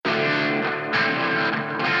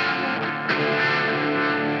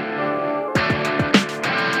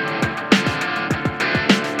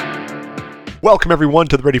Welcome, everyone,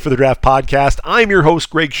 to the Ready for the Draft podcast. I'm your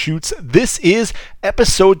host, Greg Schutz. This is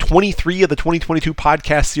episode 23 of the 2022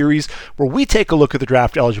 podcast series, where we take a look at the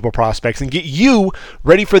draft-eligible prospects and get you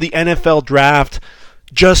ready for the NFL draft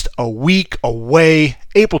just a week away,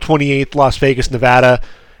 April 28th, Las Vegas, Nevada.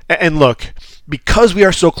 And look, because we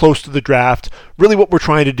are so close to the draft, really what we're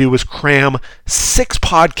trying to do is cram 6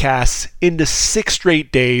 podcasts into 6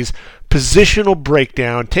 straight days, positional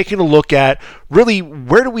breakdown, taking a look at really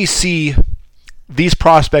where do we see these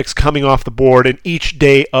prospects coming off the board in each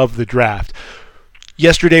day of the draft.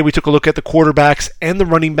 Yesterday, we took a look at the quarterbacks and the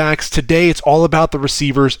running backs. Today, it's all about the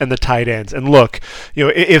receivers and the tight ends. And look,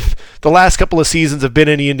 if the last couple of seasons have been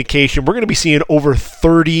any indication, we're going to be seeing over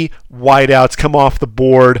 30 wideouts come off the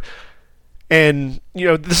board. And,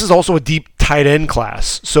 this is also a deep tight end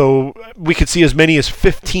class. So we could see as many as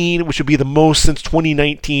 15, which would be the most since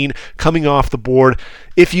 2019, coming off the board.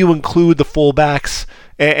 If you include the fullbacks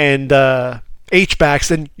and H-backs,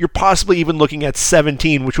 then you're possibly even looking at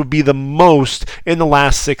 17, which would be the most in the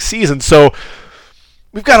last 6 seasons. So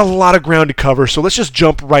we've got a lot of ground to cover, so let's just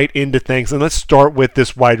jump right into things, and let's start with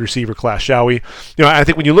this wide receiver class, shall we? I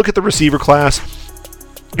think when you look at the receiver class,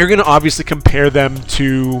 you're going to obviously compare them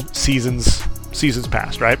to seasons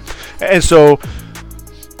past, right? And so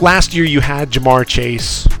last year you had Ja'Marr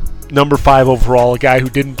Chase, number 5 overall, a guy who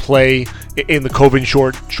didn't play in the COVID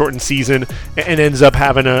shortened season and ends up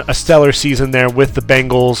having a stellar season there with the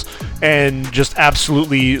Bengals and just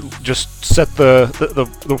absolutely just set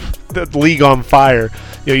the league on fire.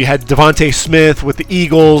 You had Devontae Smith with the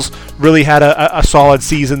Eagles, really had a solid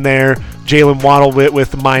season there. Jalen Waddle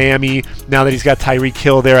with Miami. Now that he's got Tyreek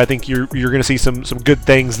Hill there, I think you're going to see some good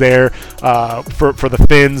things there for the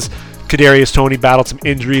Finns. Kadarius Toney battled some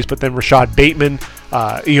injuries, but then Rashad Bateman,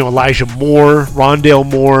 Elijah Moore, Rondale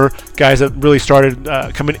Moore, guys that really started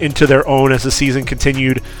coming into their own as the season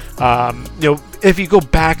continued. If you go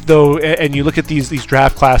back though and you look at these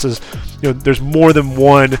draft classes, there's more than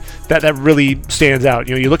one that really stands out.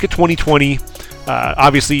 You look at 2020.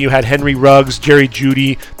 Obviously, you had Henry Ruggs, Jerry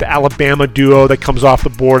Jeudy, the Alabama duo that comes off the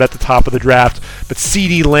board at the top of the draft. But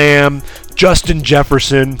CeeDee Lamb, Justin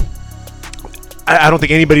Jefferson. I don't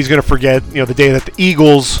think anybody's going to forget, the day that the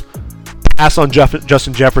Eagles passed on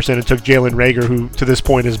Justin Jefferson and took Jalen Reagor, who to this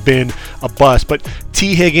point has been a bust. But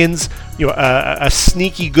T. Higgins, a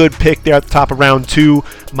sneaky good pick there at the top of round 2.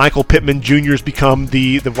 Michael Pittman Jr. has become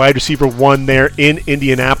the wide receiver 1 there in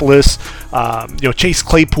Indianapolis. Chase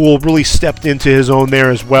Claypool really stepped into his own there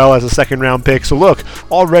as well as a second-round pick. So look,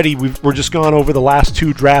 already we're just gone over the last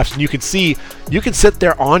 2 drafts, and you can see you can sit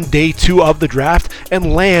there on day 2 of the draft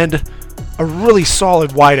and land a really solid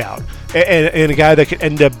wideout and a guy that could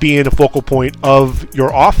end up being a focal point of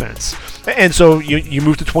your offense. And so you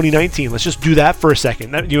move to 2019. Let's just do that for a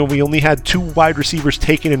second. We only had 2 wide receivers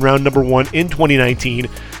taken in round number 1 in 2019.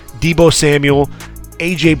 Deebo Samuel,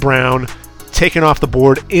 A.J. Brown, taken off the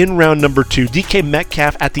board in round number 2. DK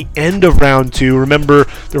Metcalf at the end of round 2. Remember,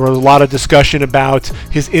 there was a lot of discussion about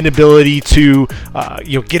his inability to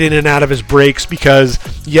get in and out of his breaks because,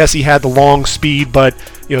 yes, he had the long speed, but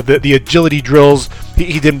the agility drills,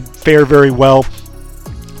 he didn't fare very well.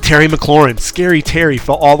 Terry McLaurin, Scary Terry,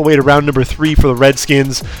 fell all the way to round number 3 for the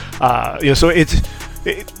Redskins. So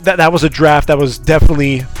that was a draft that was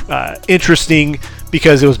definitely interesting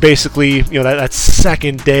because it was basically, that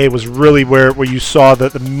second day was really where you saw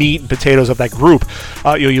the meat and potatoes of that group.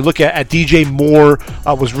 You look at DJ Moore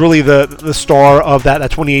was really the star of that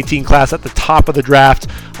 2018 class at the top of the draft.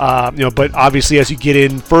 But obviously as you get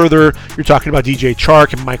in further, you're talking about DJ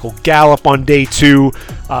Chark and Michael Gallup on day 2.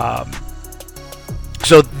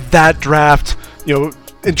 So that draft,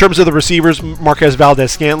 in terms of the receivers, Marquez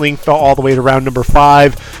Valdes-Scantling fell all the way to round number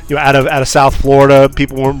 5. Out of South Florida,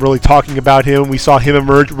 people weren't really talking about him. We saw him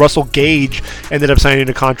emerge. Russell Gage ended up signing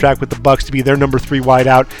a contract with the Bucs to be their number 3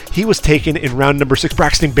 wideout. He was taken in round number 6.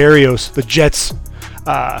 Braxton Berrios, the Jets'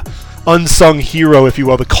 unsung hero, if you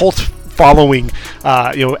will, the cult following,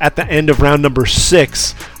 at the end of round number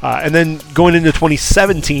 6. And then going into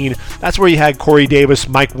 2017, that's where you had Corey Davis,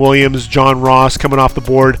 Mike Williams, John Ross coming off the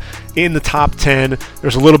board in the top 10.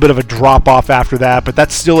 There's a little bit of a drop-off after that, but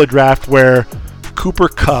that's still a draft where Cooper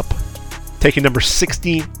Kupp taking number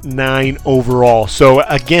 69 overall. So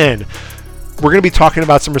again, we're going to be talking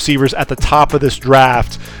about some receivers at the top of this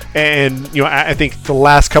draft. And, I think the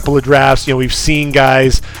last couple of drafts, we've seen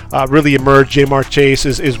guys really emerge. Ja'Marr Chase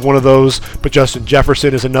is one of those, but Justin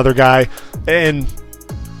Jefferson is another guy.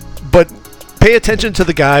 But pay attention to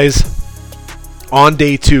the guys on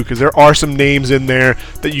day 2, because there are some names in there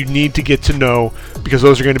that you need to get to know, because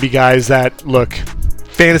those are going to be guys that, look,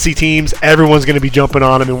 fantasy teams, everyone's going to be jumping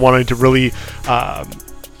on them and wanting to really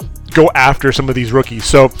go after some of these rookies.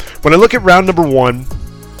 So when I look at round number 1,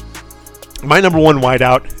 my number 1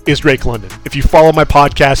 wideout is Drake London. If you follow my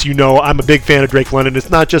podcast, you know I'm a big fan of Drake London. It's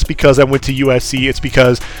not just because I went to USC. It's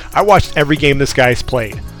because I watched every game this guy's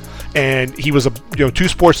played. And he was a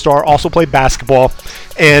 2-sport star, also played basketball.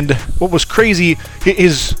 And what was crazy,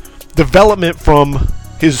 his development from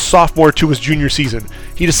his sophomore to his junior season,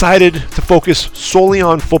 he decided to focus solely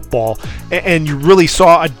on football, and you really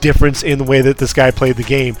saw a difference in the way that this guy played the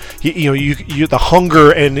game. The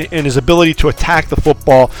hunger and his ability to attack the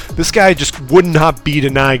football, this guy just would not be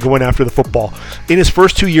denied going after the football. In his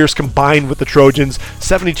first 2 years combined with the Trojans,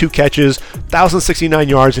 72 catches, 1,069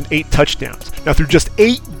 yards, and 8 touchdowns. Now through just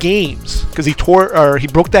 8 games, because he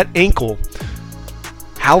broke that ankle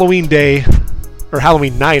Halloween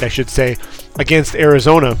night, I should say, against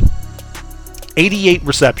Arizona, 88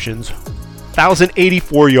 receptions,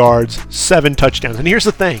 1,084 yards, 7 touchdowns. And here's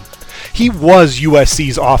the thing. He was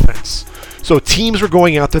USC's offense. So teams were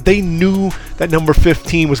going out there. They knew that number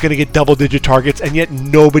 15 was going to get double-digit targets, and yet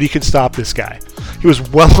nobody could stop this guy. He was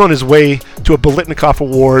well on his way to a Biletnikoff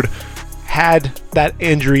Award had that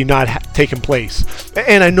injury not taken place.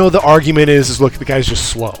 And I know the argument is look, the guy's just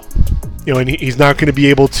slow. And he's not going to be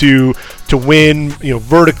able to win,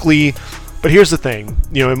 vertically. But here's the thing,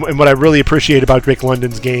 and what I really appreciate about Drake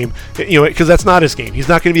London's game, because that's not his game. He's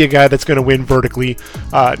not going to be a guy that's going to win vertically,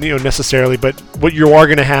 necessarily. But what you are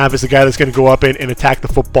going to have is a guy that's going to go up and attack the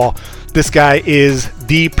football. This guy is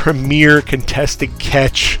the premier contested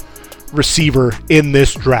catch receiver in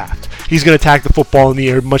this draft. He's going to attack the football in the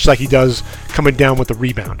air, much like he does coming down with the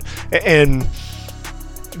rebound. And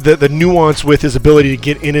the nuance with his ability to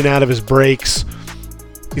get in and out of his breaks,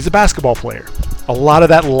 he's a basketball player. A lot of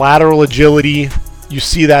that lateral agility, you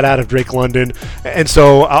see that out of Drake London. And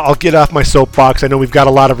so I'll get off my soapbox. I know we've got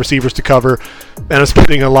a lot of receivers to cover, and I'm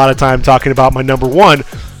spending a lot of time talking about my number 1.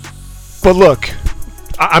 But look,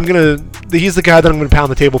 he's the guy that I'm going to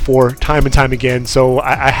pound the table for time and time again. So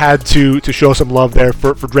I had to show some love there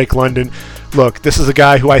for Drake London. Look, this is a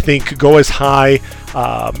guy who I think could go as high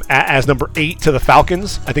as number 8 to the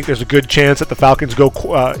Falcons. I think there's a good chance that the Falcons go,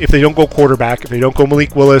 if they don't go quarterback, if they don't go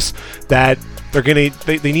Malik Willis, that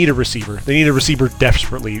they need a receiver. They need a receiver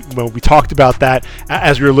desperately. Well, we talked about that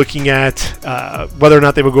as we were looking at whether or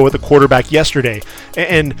not they would go with the quarterback yesterday.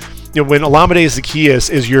 And when Olamide Zaccheaus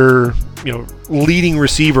is your leading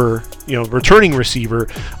receiver, returning receiver,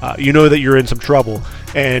 that you're in some trouble.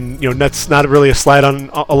 And that's not really a slide on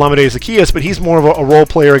Olamide Zaccheaus, but he's more of a role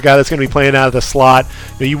player, a guy that's going to be playing out of the slot.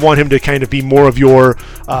 You want him to kind of be more of your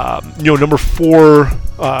number 4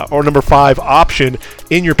 or number 5 option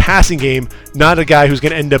in your passing game, not a guy who's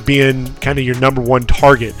going to end up being kind of your number 1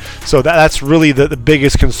 target. So that's really the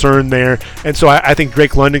biggest concern there. And so I think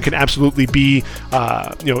Drake London can absolutely be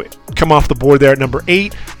come off the board there at number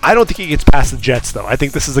 8. I don't think he gets past the Jets, though. I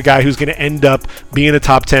think this is a guy who's going to end up being a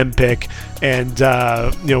top 10 pick, and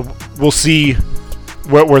we'll see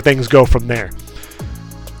where things go from there.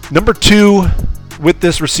 Number 2 with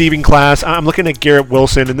this receiving class, I'm looking at Garrett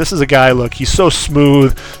Wilson, and this is a guy, look, he's so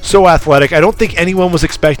smooth, so athletic. I don't think anyone was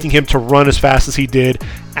expecting him to run as fast as he did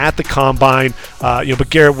at the combine, but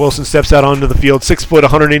Garrett Wilson steps out onto the field, 6 foot,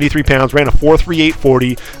 183 pounds, ran a 4.38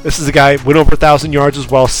 40. This is a guy went over 1,000 yards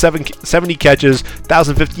as well, 70 catches,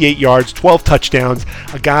 1,058 yards, 12 touchdowns.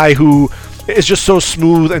 A guy who is just so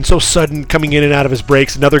smooth and so sudden coming in and out of his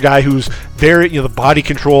breaks. Another guy who's very, the body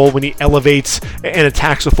control when he elevates and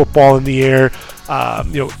attacks the football in the air.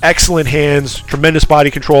 Excellent hands, tremendous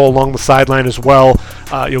body control along the sideline as well.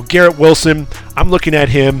 Garrett Wilson, I'm looking at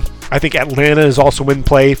him. I think Atlanta is also in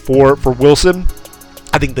play for Wilson.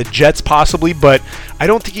 I think the Jets possibly, but I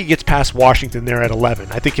don't think he gets past Washington there at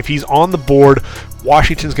 11. I think if he's on the board,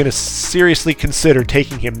 Washington's going to seriously consider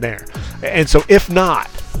taking him there. And so if not,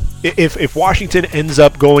 if Washington ends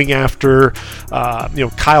up going after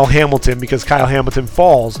Kyle Hamilton because Kyle Hamilton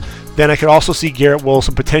falls, then I could also see Garrett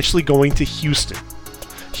Wilson potentially going to Houston.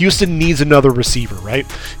 Houston needs another receiver, right?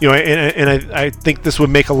 I think this would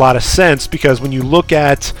make a lot of sense because when you look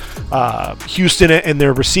at Houston and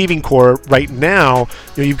their receiving core right now,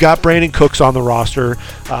 you've got Brandon Cooks on the roster,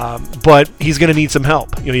 but he's going to need some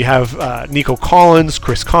help. You have Nico Collins,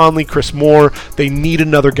 Chris Conley, Chris Moore. They need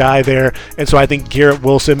another guy there, and so I think Garrett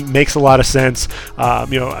Wilson makes a lot of sense.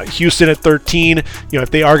 Houston at 13. If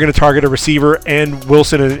they are going to target a receiver and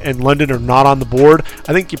Wilson and London are not on the board,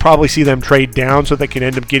 I think you probably see them trade down so they can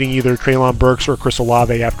end up getting either Treylon Burks or Chris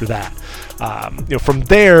Olave after that. From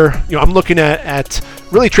there, I'm looking at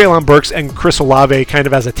really Treylon Burks and Chris Olave kind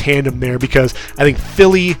of as a tandem there because I think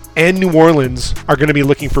Philly and New Orleans are going to be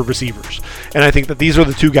looking for receivers. And I think that these are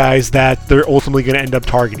the two guys that they're ultimately going to end up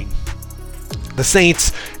targeting. The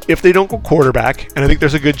Saints, if they don't go quarterback, and I think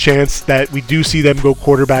there's a good chance that we do see them go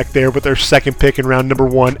quarterback there with their second pick in round number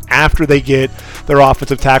 1 after they get their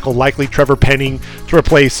offensive tackle, likely Trevor Penning, to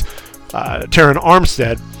replace Terron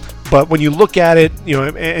Armstead. But when you look at it,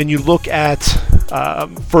 and you look at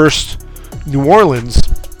first New Orleans,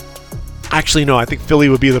 actually no, I think Philly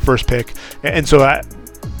would be the first pick. And so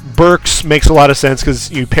Burks makes a lot of sense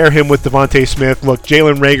because you pair him with Devontae Smith. Look,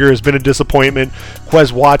 Jalen Reagor has been a disappointment.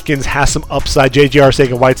 Quez Watkins has some upside. J.J.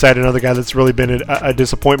 Arcega-Whiteside, another guy that's really been a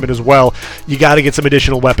disappointment as well. You got to get some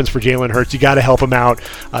additional weapons for Jalen Hurts. You got to help him out.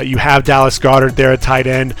 You have Dallas Goedert there at tight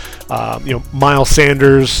end. Miles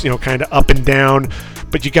Sanders, kind of up and down.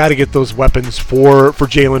 But you got to get those weapons for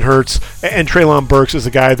Jalen Hurts. And Treylon Burks is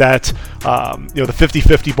a guy that, the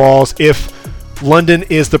 50-50 balls, if London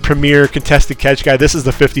is the premier contested catch guy, this is the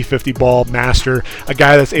 50-50 ball master, a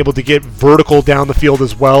guy that's able to get vertical down the field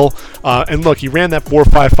as well. And look, he ran that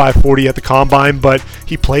 4.55 40 at the combine, but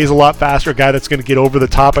he plays a lot faster, a guy that's going to get over the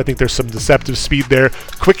top. I think there's some deceptive speed there.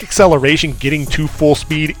 Quick acceleration, getting to full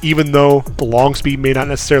speed, even though the long speed may not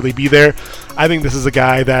necessarily be there. I think this is a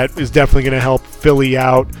guy that is definitely going to help Philly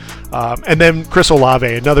out. And then Chris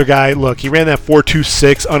Olave, another guy, look, he ran that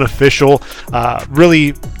 4.26 unofficial,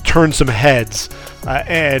 really turned some heads.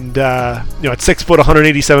 At 6 foot,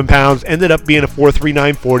 187 pounds, ended up being a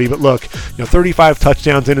 4.39 40. But look, 35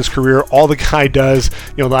 touchdowns in his career. All the guy does,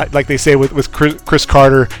 like they say with Chris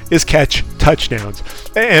Carter, is catch touchdowns.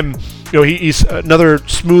 And he's another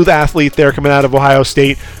smooth athlete there coming out of Ohio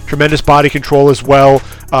State. Tremendous body control as well.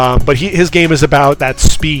 But his game is about that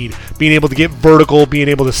speed, being able to get vertical, being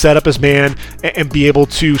able to set up his man, and be able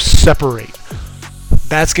to separate.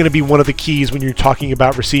 That's going to be one of the keys when you're talking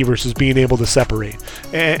about receivers, is being able to separate.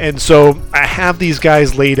 And so I have these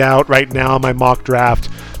guys laid out right now in my mock draft,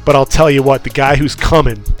 but I'll tell you what, the guy who's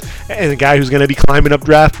coming, and the guy who's going to be climbing up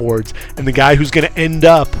draft boards, and the guy who's going to end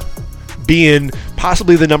up being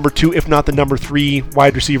possibly the number 2, if not the number 3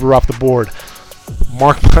 wide receiver off the board.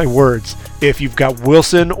 Mark my words, if you've got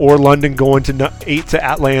Wilson or London going to 8 to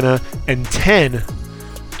Atlanta and 10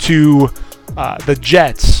 to the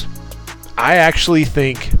Jets, I actually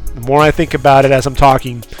think, the more I think about it as I'm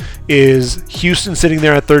talking, is Houston sitting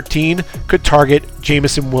there at 13 could target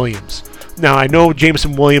Jameson Williams. Now, I know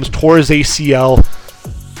Jameson Williams tore his ACL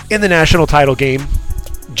in the national title game,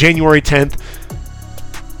 January 10th.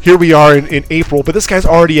 Here we are in April, but this guy's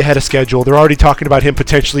already ahead of schedule. They're already talking about him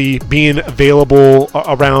potentially being available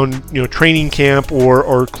around training camp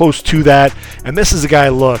or close to that. And this is a guy,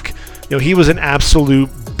 look, he was an absolute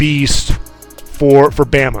beast for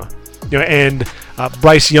Bama. And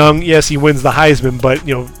Bryce Young, yes, he wins the Heisman, but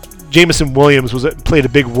Jameson Williams played a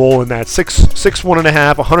big role in that.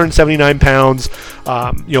 6'1.5", 179 pounds,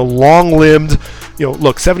 long-limbed.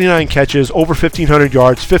 Look, 79 catches, over 1,500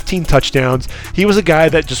 yards, 15 touchdowns. He was a guy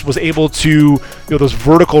that just was able to, those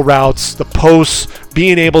vertical routes, the posts,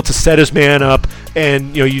 being able to set his man up,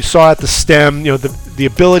 and you saw at the stem, the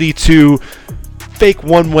ability to fake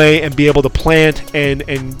one way and be able to plant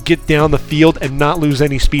and get down the field and not lose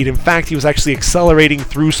any speed. In fact, he was actually accelerating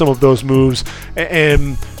through some of those moves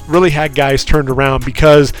and really had guys turned around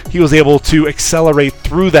because he was able to accelerate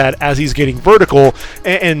through that as he's getting vertical,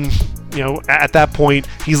 and at that point,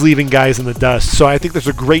 he's leaving guys in the dust. So I think there's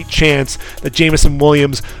a great chance that Jameson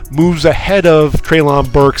Williams moves ahead of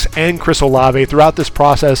Treylon Burks and Chris Olave throughout this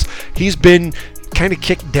process. He's been kind of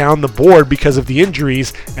kicked down the board because of the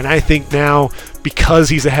injuries, and I think now, because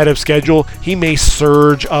he's ahead of schedule, he may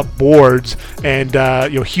surge up boards, and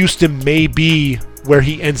Houston may be where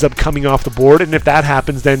he ends up coming off the board. And if that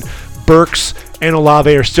happens, then Burks and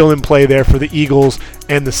Olave are still in play there for the Eagles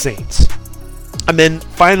and the Saints. And then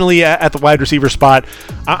finally at the wide receiver spot,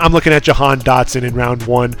 I'm looking at Jahan Dotson in round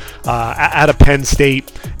 1 out of Penn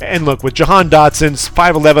State. And look, with Jahan Dotson's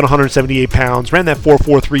 5'11", 178 pounds, ran that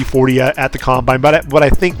 4.43 40 at the combine. But what I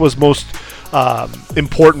think was most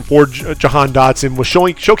important for Jahan Dotson was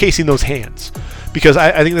showcasing those hands. Because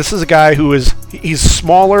I think this is a guy he's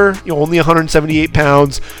smaller, only 178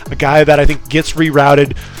 pounds, a guy that I think gets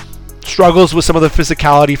rerouted, struggles with some of the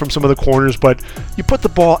physicality from some of the corners, but you put the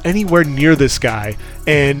ball anywhere near this guy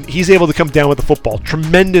and he's able to come down with the football.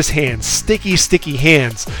 Tremendous hands, sticky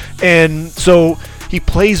hands. And so he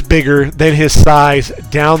plays bigger than his size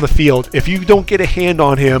down the field. If you don't get a hand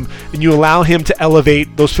on him and you allow him to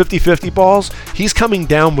elevate those 50-50 balls, he's coming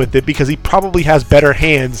down with it because he probably has better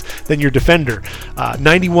hands than your defender.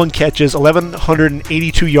 91 catches,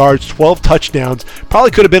 1,182 yards, 12 touchdowns. Probably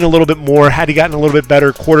could have been a little bit more had he gotten a little bit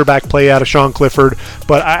better quarterback play out of Sean Clifford.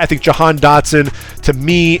 But I think Jahan Dotson, to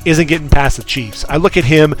me, isn't getting past the Chiefs. I look at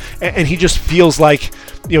him and he just feels like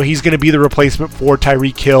he's going to be the replacement for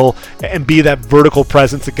Tyreek Hill and be that vertical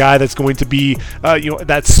presence, a guy that's going to be,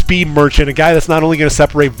 that speed merchant, a guy that's not only going to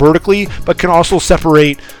separate vertically, but can also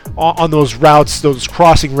separate on those routes, those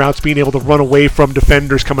crossing routes, being able to run away from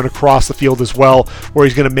defenders coming across the field as well, where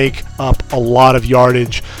he's going to make up a lot of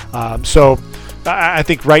yardage. So I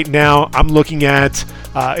think right now I'm looking at,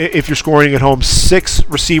 if you're scoring at home, 6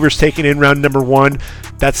 receivers taken in round number 1.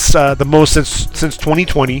 That's the most since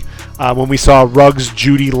 2020, when we saw Ruggs,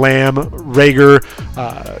 Judy, Lamb, Rager,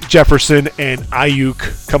 Jefferson, and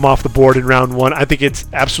Ayuk come off the board in round 1. I think it's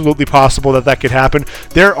absolutely possible that could happen.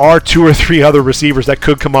 There are 2 or 3 other receivers that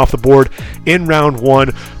could come off the board in round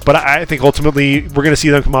 1, but I think ultimately we're going to see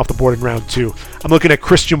them come off the board in round 2. I'm looking at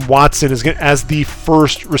Christian Watson as the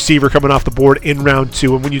first receiver coming off the board in round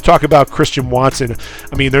 2. And when you talk about Christian Watson,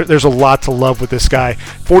 I mean, there's a lot to love with this guy.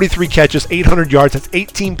 43 catches, 800 yards. That's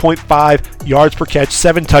 18.5 yards per catch,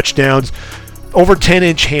 7 touchdowns, over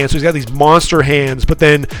 10-inch hands. So he's got these monster hands. But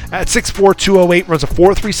then at 6'4", 208, runs a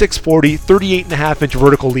 4.36 40, 38.5-inch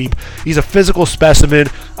vertical leap. He's a physical specimen.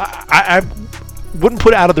 I wouldn't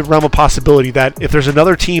put out of the realm of possibility that if there's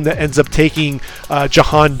another team that ends up taking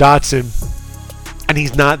Jahan Dotson and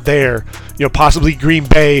he's not there, possibly Green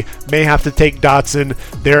Bay may have to take Dotson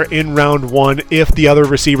there in round 1 if the other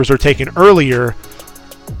receivers are taken earlier.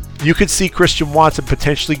 You could see Christian Watson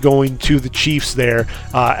potentially going to the Chiefs there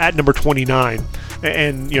at number 29.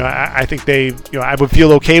 And, I think I would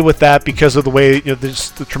feel okay with that because of the way,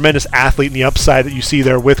 there's the tremendous athlete and the upside that you see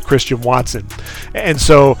there with Christian Watson. And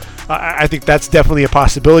so I think that's definitely a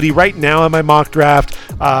possibility. Right now in my mock draft,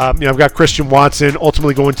 I've got Christian Watson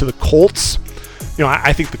ultimately going to the Colts.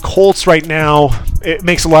 I think the Colts right now, it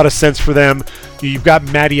makes a lot of sense for them. You've got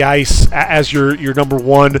Matty Ice as your number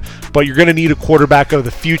 1, but you're going to need a quarterback of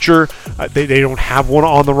the future. They don't have one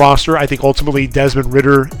on the roster. I think ultimately Desmond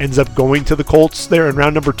Ridder ends up going to the Colts there in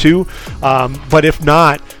round number 2. But if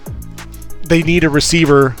not, they need a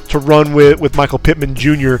receiver to run with Michael Pittman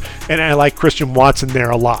Jr., and I like Christian Watson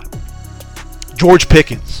there a lot. George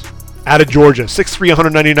Pickens out of Georgia, 6'3",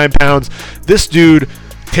 199 pounds. This dude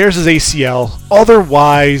tears his ACL.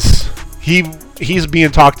 Otherwise, he's being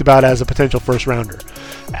talked about as a potential first rounder.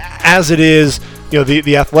 As it is,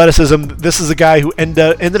 the athleticism. This is a guy who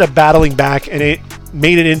ended up battling back and it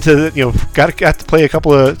made it into got to play a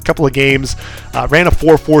couple of games. Ran a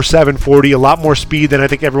 4.47 40, a lot more speed than I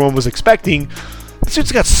think everyone was expecting. This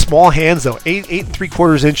dude's got small hands though, 8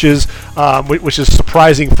 3/4 inches, which is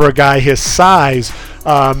surprising for a guy his size.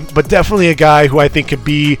 But definitely a guy who I think could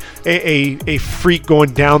be a freak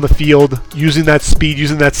going down the field, using that speed,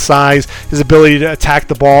 using that size, his ability to attack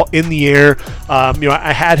the ball in the air.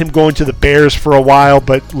 I had him going to the Bears for a while,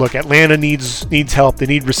 but look, Atlanta needs help. They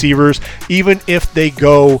need receivers. Even if they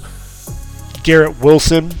go Garrett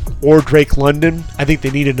Wilson or Drake London, I think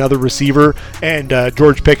they need another receiver, and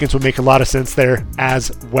George Pickens would make a lot of sense there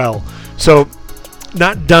as well. So,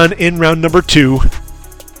 not done in round number 2.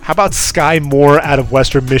 How about Sky Moore out of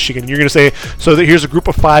Western Michigan? You're going to say, so here's a group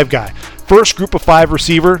of 5 guy. First group of 5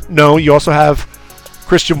 receiver? No, you also have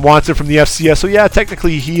Christian Watson from the FCS. So yeah,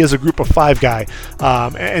 technically he is a group of 5 guy,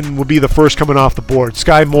 and will be the first coming off the board.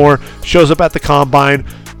 Sky Moore shows up at the combine,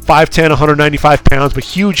 5'10", 195 pounds, but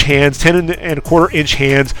huge hands, 10.25-inch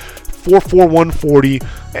hands, 4.4, 140.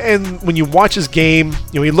 And when you watch his game,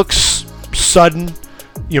 he looks sudden,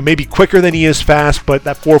 maybe quicker than he is fast, but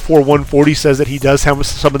that 4.4, 140 says that he does have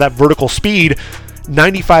some of that vertical speed.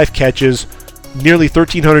 95 catches, nearly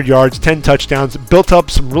 1,300 yards, 10 touchdowns, built up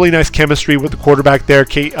some really nice chemistry with the quarterback there,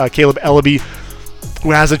 Caleb Ellaby,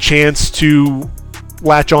 who has a chance to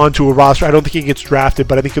latch on to a roster. I don't think he gets drafted,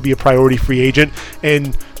 but I think he'll be a priority free agent.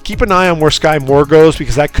 And keep an eye on where Sky Moore goes,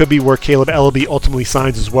 because that could be where Caleb Ellaby ultimately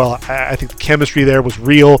signs as well. I think the chemistry there was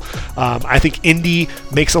real. I think Indy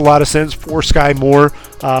makes a lot of sense for Sky Moore.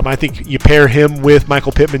 I think you pair him with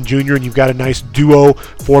Michael Pittman Jr. and you've got a nice duo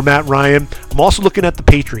for Matt Ryan. I'm also looking at the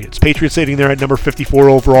Patriots. Patriots sitting there at number 54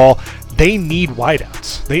 overall. They need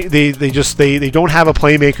wideouts. They don't have a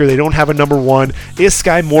playmaker. They don't have a number 1. Is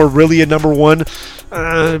Sky Moore really a number 1?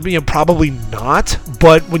 Probably not.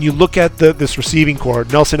 But when you look at this receiving core,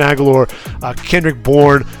 Nelson Aguilar, Kendrick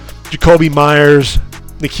Bourne, Jacoby Myers,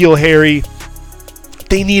 N'Keal Harry,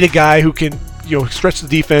 they need a guy who can stretch the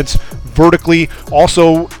defense vertically,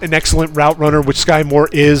 also an excellent route runner, which Sky Moore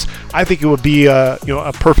is. I think it would be a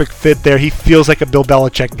perfect fit there. He feels like a Bill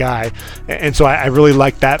Belichick guy, and so I really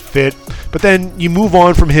like that fit. But then you move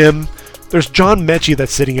on from him. There's John Mechie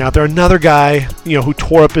that's sitting out there, another guy who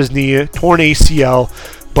tore up his knee, torn ACL,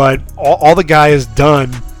 but all the guy has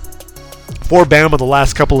done for Bama the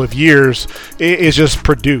last couple of years is just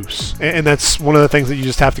produce. And that's one of the things that you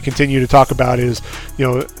just have to continue to talk about is,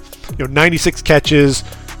 96 catches,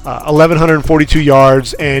 1,142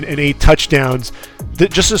 yards, and 8 touchdowns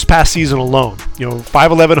just this past season alone.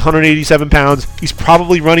 5'11", 187 pounds. He's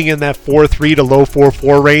probably running in that 4.3 to low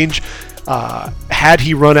 4.4 range. Had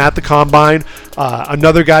he run at the combine,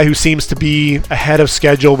 another guy who seems to be ahead of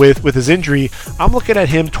schedule with his injury, I'm looking at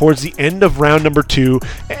him towards the end of round number 2,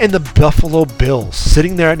 and the Buffalo Bills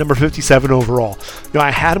sitting there at number 57 overall.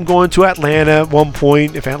 I had him going to Atlanta at one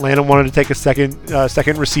point. If Atlanta wanted to take a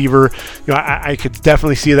second receiver, I could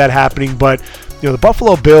definitely see that happening. But the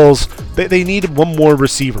Buffalo Bills, they need one more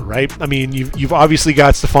receiver, right? I mean, you've obviously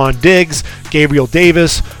got Stephon Diggs, Gabriel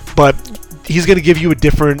Davis, but he's going to give you a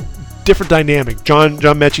different dynamic. John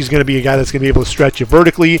Mechie's going to be a guy that's going to be able to stretch you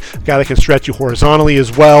vertically, a guy that can stretch you horizontally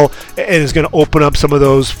as well, and is going to open up some of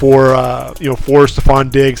those for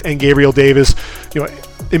Stephon Diggs and Gabriel Davis.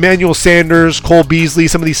 Emmanuel Sanders, Cole Beasley,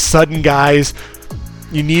 some of these sudden guys.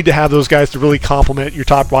 You need to have those guys to really complement your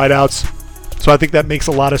top wideouts. So I think that makes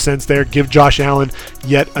a lot of sense there. Give Josh Allen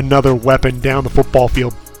yet another weapon down the football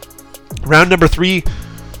field. Round number 3,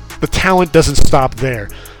 the talent doesn't stop there.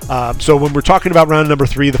 So when we're talking about round number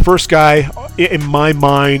 3, the first guy in my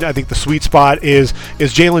mind, I think the sweet spot is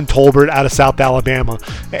Jalen Tolbert out of South Alabama.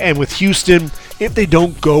 And with Houston, if they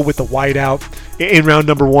don't go with the wideout in round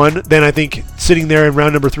number 1, then I think sitting there in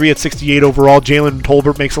round number 3 at 68 overall, Jalen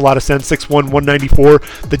Tolbert makes a lot of sense. 6'1", 194.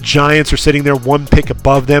 The Giants are sitting there one pick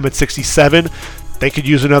above them at 67. They could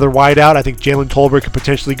use another wideout. I think Jalen Tolbert could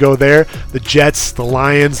potentially go there. The Jets, the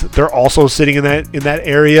Lions, they're also sitting in that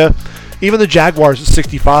area. Even the Jaguars at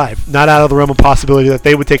 65, not out of the realm of possibility that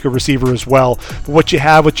they would take a receiver as well. But what you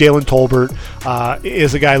have with Jalen Tolbert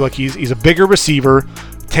is a guy, look, he's a bigger receiver,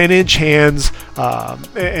 10-inch hands,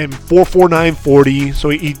 and 4.49 40. So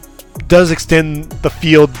he does extend the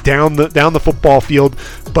field down the football field.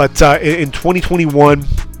 But in 2021,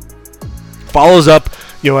 follows up,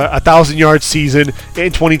 a 1,000-yard season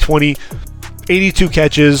in 2020. 82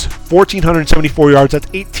 catches, 1,474 yards. That's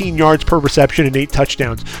 18 yards per reception and 8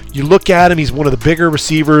 touchdowns. You look at him, he's one of the bigger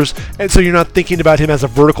receivers, and so you're not thinking about him as a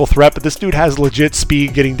vertical threat, but this dude has legit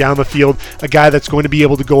speed getting down the field, a guy that's going to be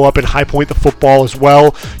able to go up and high point the football as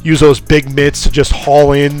well, use those big mitts to just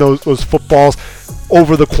haul in those footballs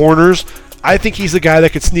over the corners. I think he's the guy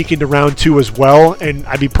that could sneak into round 2 as well, and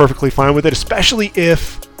I'd be perfectly fine with it, especially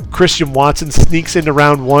if Christian Watson sneaks into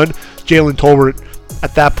round 1. Jalen Tolbert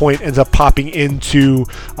at that point ends up popping into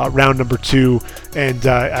round number 2, and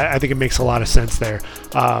I think it makes a lot of sense there.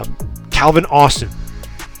 Calvin Austin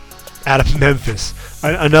out of Memphis,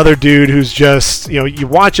 another dude who's just, you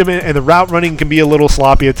watch him and the route running can be a little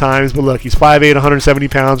sloppy at times, but look, he's 5'8", 170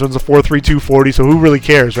 pounds, runs a 4.3 240, so who really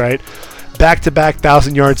cares, right? Back-to-back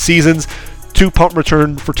 1,000-yard seasons, 2 punt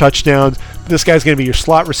return for touchdowns. This guy's going to be your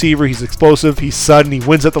slot receiver. He's explosive. He's sudden. He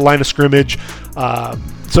wins at the line of scrimmage.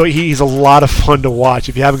 So he's a lot of fun to watch.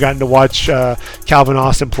 If you haven't gotten to watch Calvin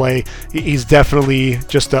Austin play, he's definitely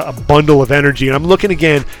just a bundle of energy. And I'm looking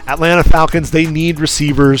again, Atlanta Falcons, they need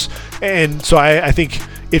receivers. And so I think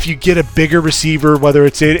if you get a bigger receiver, whether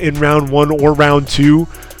it's in round 1 or round 2,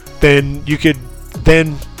 then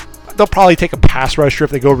they'll probably take a pass rusher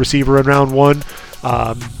if they go receiver in round 1.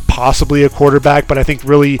 Possibly a quarterback, but I think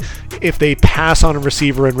really if they pass on a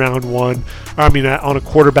receiver in round 1, on a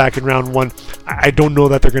quarterback in round 1, I don't know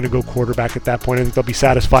that they're going to go quarterback at that point. I think they'll be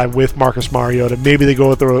satisfied with Marcus Mariota. Maybe they go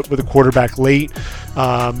with a quarterback late,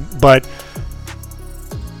 but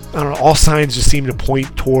I don't know, all signs just seem to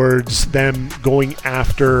point towards them going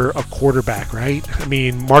after a quarterback, right? I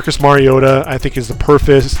mean, Marcus Mariota, I think, is the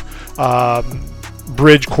perfect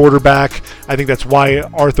bridge quarterback. I think that's why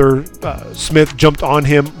Arthur Smith jumped on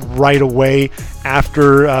him right away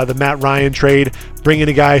after the Matt Ryan trade, bringing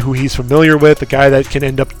a guy who he's familiar with, a guy that can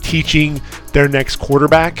end up teaching their next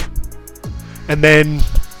quarterback. And then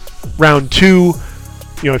round 2,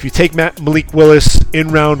 if you take Malik Willis in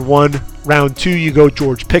round 1, round 2 you go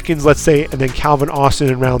George Pickens, let's say, and then Calvin Austin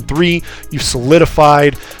in round 3. You've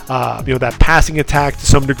solidified that passing attack to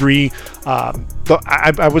some degree.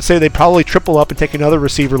 I would say they probably triple up and take another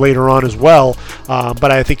receiver later on as well,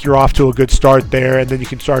 but I think you're off to a good start there, and then you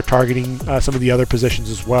can start targeting some of the other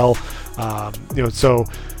positions as well. So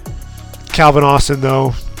Calvin Austin,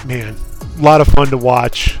 though, man, a lot of fun to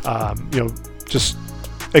watch. Just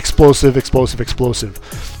explosive.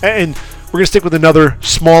 And we're going to stick with another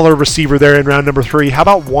smaller receiver there in round number 3. How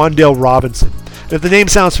about Wan'Dale Robinson? And if the name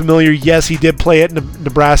sounds familiar, yes, he did play at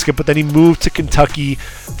Nebraska, but then he moved to Kentucky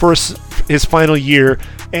for his final year,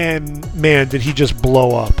 and man, did he just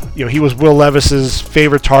blow up. He was Will Levis's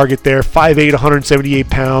favorite target there, 5'8", 178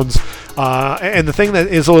 pounds, And the thing that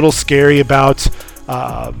is a little scary about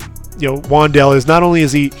Wan'Dale is not only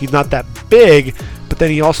is he's not that big, but then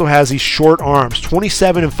he also has these short arms,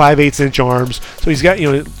 27 and 5/8 inch arms. So he's got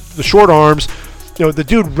the short arms. The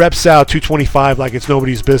dude reps out 225 like it's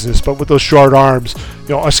nobody's business, but with those short arms,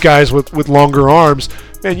 us guys with longer arms,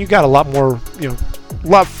 man, you got a lot more, a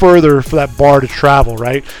lot further for that bar to travel,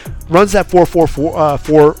 right? Runs that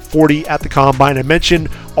 4.40 at the combine. I mentioned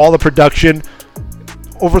all the production,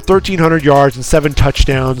 over 1,300 yards and 7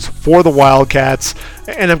 touchdowns for the Wildcats,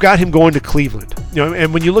 and I've got him going to Cleveland.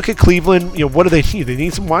 And when you look at Cleveland, what do they need? They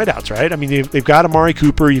need some wideouts, right? I mean, they've got Amari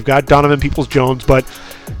Cooper, you've got Donovan Peoples-Jones, but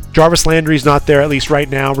Jarvis Landry's not there, at least right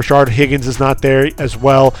now. Rashard Higgins is not there as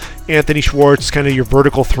well. Anthony Schwartz, kind of your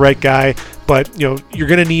vertical threat guy. But, you're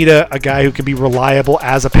going to need a guy who can be reliable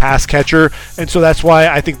as a pass catcher. And so that's why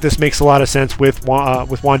I think this makes a lot of sense with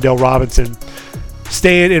Wan'Dale Robinson.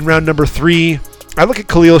 Staying in round number 3, I look at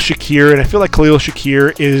Khalil Shakir, and I feel like Khalil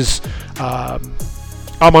Shakir is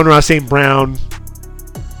Amon-Ra St. Brown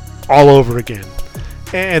all over again.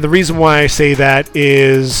 And the reason why I say that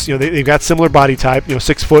is, they've got similar body type,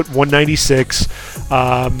 6 foot, 196.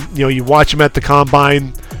 You watch him at the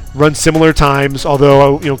combine, run similar times,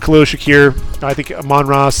 although, Khalil Shakir, I think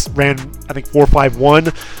Amon-Ra ran, 4.51,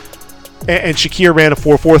 and Shakir ran a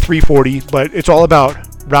 4.4 340, but it's all about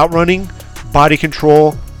route running, body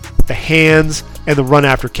control, the hands, and the run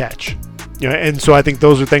after catch. And so I think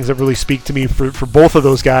those are things that really speak to me for both of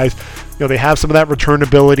those guys. They have some of that return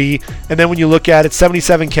ability. And then when you look at it,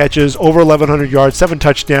 77 catches, over 1,100 yards, 7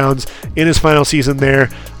 touchdowns in his final season there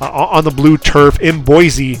on the blue turf in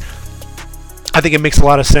Boise. I think it makes a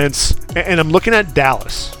lot of sense. And I'm looking at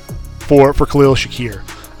Dallas for Khalil Shakir.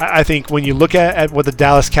 I think when you look at what the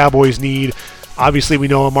Dallas Cowboys need, obviously, we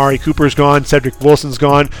know Amari Cooper's gone, Cedric Wilson's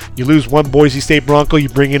gone. You lose one Boise State Bronco, you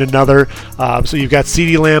bring in another. So you've got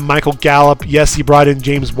CeeDee Lamb, Michael Gallup. Yes, he brought in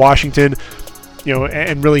James Washington,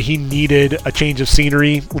 and really he needed a change of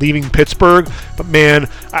scenery leaving Pittsburgh. But man,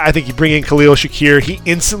 I think you bring in Khalil Shakir, he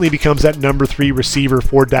instantly becomes that number 3 receiver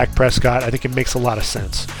for Dak Prescott. I think it makes a lot of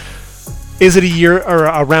sense. Is it a year or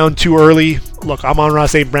a round too early? Look, Amon-Ra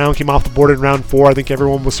St. Brown came off the board in round 4. I think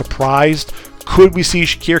everyone was surprised. Could we see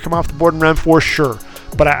Shakir come off the board in round 4? Sure.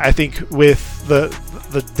 But I think with the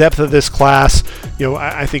depth of this class,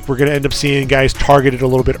 I think we're going to end up seeing guys targeted a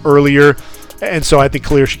little bit earlier. And so I think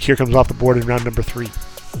Khalil Shakir comes off the board in round number 3.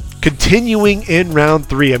 Continuing in round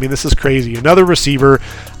 3, this is crazy. Another receiver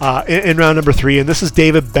in round number 3, and this is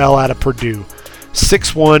David Bell out of Purdue.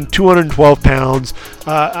 6'1", 212 pounds.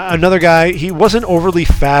 Another guy, he wasn't overly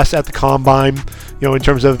fast at the combine, in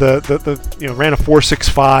terms of the ran a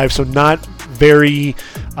 4.65, so not very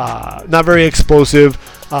explosive.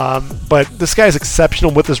 But this guy's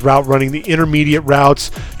exceptional with his route running, the intermediate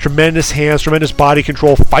routes, tremendous hands, tremendous body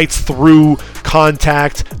control, fights through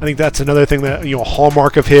contact. I think that's another thing that, a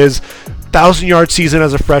hallmark of his. 1,000-yard season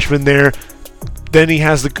as a freshman there. Then he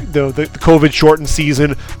has the COVID-shortened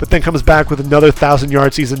season, but then comes back with another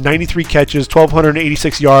 1,000-yard season, 93 catches,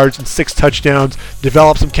 1,286 yards, and 6 touchdowns.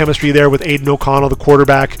 Developed some chemistry there with Aiden O'Connell, the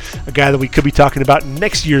quarterback, a guy that we could be talking about in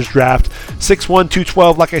next year's draft. 6'1",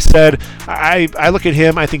 212, like I said. I look at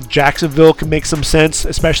him. I think Jacksonville can make some sense,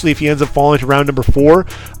 especially if he ends up falling to round number 4.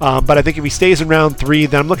 But I think if he stays in round 3,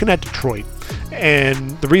 then I'm looking at Detroit.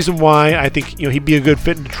 And the reason why I think he'd be a good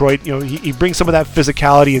fit in Detroit, he brings some of that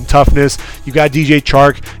physicality and toughness. You've got DJ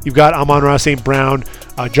Chark, you've got Amon-Ra St. Brown,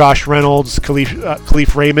 Josh Reynolds,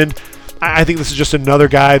 Khalif Raymond. I think this is just another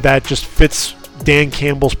guy that just fits Dan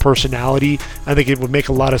Campbell's personality. I think it would make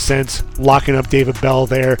a lot of sense locking up David Bell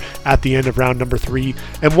there at the end of round number 3.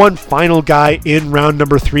 And one final guy in round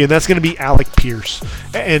number 3, and that's going to be Alec Pierce.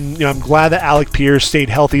 And I'm glad that Alec Pierce stayed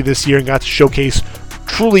healthy this year and got to showcase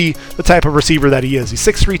truly the type of receiver that he is. He's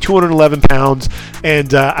 6'3", 211 pounds,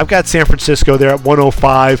 and I've got San Francisco there at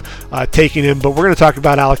 105 taking him, but we're going to talk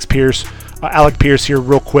about Alec Pierce here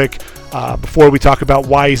real quick before we talk about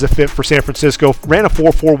why he's a fit for San Francisco. Ran a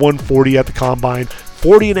 4.4 140 at the combine,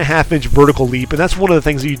 40.5-inch vertical leap, and that's one of the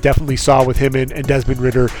things that you definitely saw with him and Desmond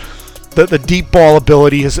Ridder. The deep ball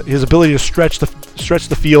ability, his ability to stretch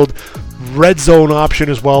the field, red zone option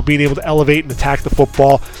as well, being able to elevate and attack the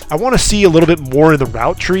football. I want to see a little bit more in the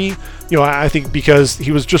route tree. I think because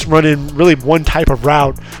he was just running really one type of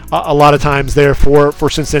route a lot of times there for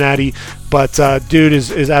Cincinnati. But dude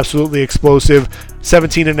is absolutely explosive.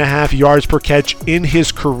 17.5 yards per catch in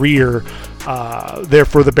his career there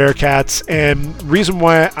for the Bearcats. And reason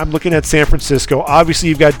why I'm looking at San Francisco, obviously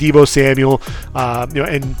you've got Deebo Samuel,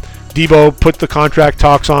 and Deebo put the contract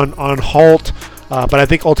talks on halt. But I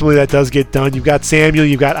think ultimately that does get done. You've got Samuel,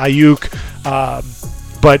 you've got Ayuk,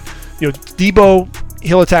 but Deebo,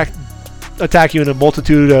 he'll attack attack you in a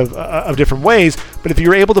multitude of different ways, but if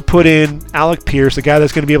you're able to put in Alec Pierce, a guy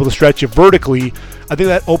that's going to be able to stretch you vertically, I think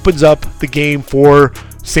that opens up the game for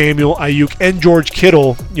Samuel, Ayuk, and George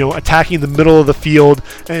Kittle, attacking the middle of the field.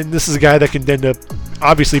 And this is a guy that can end up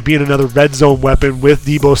obviously being another red zone weapon with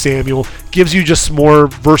Deebo Samuel. Gives you just more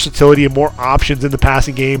versatility and more options in the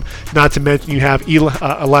passing game. Not to mention you have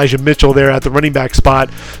Elijah Mitchell there at the running back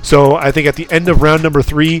spot. So I think at the end of round number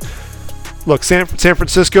 3, look, San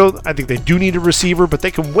Francisco, I think they do need a receiver, but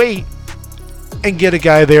they can wait and get a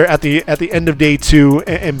guy there at the end of day 2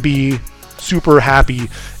 and be super happy.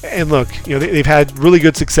 And look, they've had really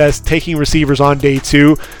good success taking receivers on day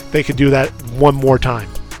 2. They could do that one more time.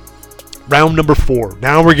 Round number 4.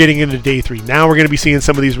 Now we're getting into day 3. Now we're going to be seeing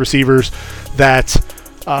some of these receivers that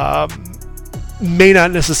may not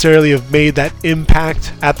necessarily have made that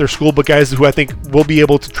impact at their school, but guys who I think will be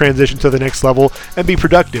able to transition to the next level and be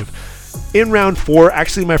productive. In round 4,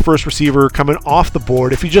 actually my first receiver coming off the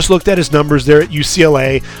board. If you just looked at his numbers there at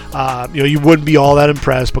UCLA, you wouldn't be all that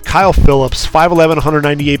impressed. But Kyle Phillips, 5'11",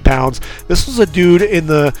 198 pounds. This was a dude in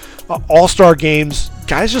the All-Star games.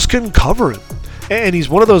 Guys just couldn't cover him. And he's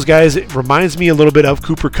one of those guys that reminds me a little bit of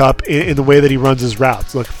Cooper Kupp in the way that he runs his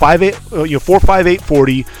routes. Like 5'8", 4'5",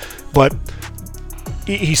 40, but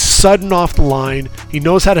he's sudden off the line. He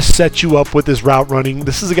knows how to set you up with his route running.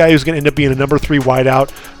 This is a guy who's going to end up being a number 3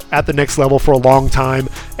 wideout at the next level for a long time.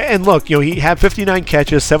 And look, he had 59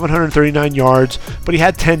 catches, 739 yards, but he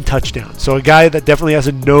had 10 touchdowns. So a guy that definitely has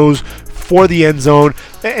a nose for the end zone.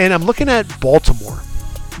 And I'm looking at Baltimore.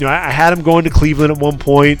 I had him going to Cleveland at one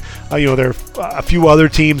point. There are a few other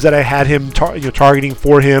teams that I had him targeting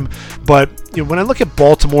for him. But when I look at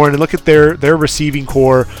Baltimore and I look at their receiving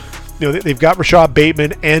core, they've got Rashad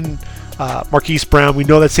Bateman and Marquise Brown. We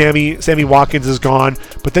know that Sammy Watkins is gone,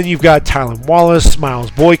 but then you've got Tylan Wallace, Miles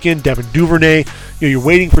Boykin, Devin Duvernay. You're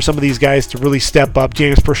waiting for some of these guys to really step up.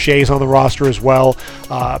 James Prochet is on the roster as well,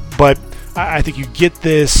 but I think you get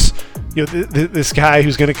this. This guy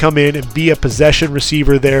who's going to come in and be a possession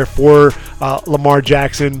receiver there for Lamar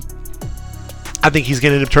Jackson. I think he's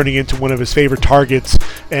going to end up turning into one of his favorite targets,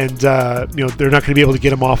 and they're not going to be able to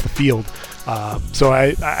get him off the field. So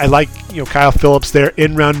I like Kyle Phillips there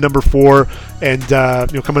in round number 4, and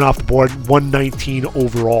coming off the board 119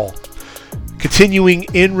 overall. Continuing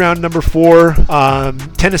in round number 4,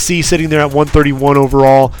 Tennessee sitting there at 131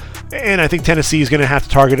 overall. And I think Tennessee is going to have to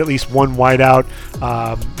target at least one wideout.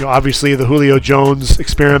 Obviously, the Julio Jones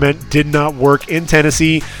experiment did not work in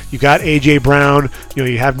Tennessee. You got A.J. Brown.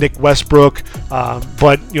 You have Nick Westbrook.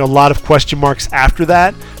 But a lot of question marks after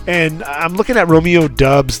that. And I'm looking at Romeo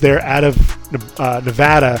Doubs there out of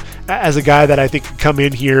Nevada as a guy that I think could come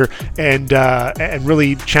in here and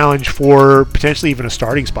really challenge for potentially even a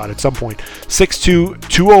starting spot at some point. 6'2",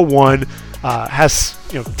 201. Has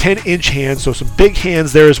 10-inch hands, so some big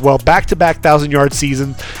hands there as well. Back-to-back 1,000-yard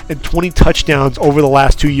season and 20 touchdowns over the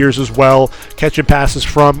last 2 years as well. Catching passes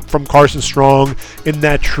from Carson Strong in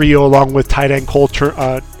that trio, along with tight end Cole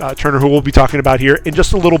Turner, who we'll be talking about here in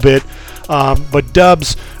just a little bit. But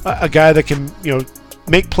Doubs, a guy that can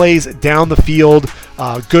make plays down the field,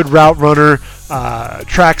 good route runner,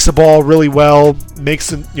 tracks the ball really well, makes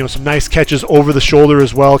some nice catches over the shoulder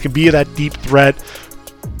as well. Can be that deep threat.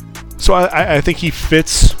 So I think he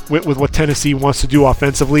fits with what Tennessee wants to do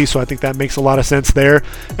offensively, so I think that makes a lot of sense there.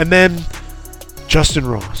 And then Justin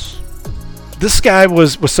Ross. This guy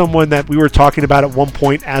was someone that we were talking about at one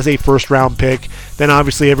point as a first-round pick. Then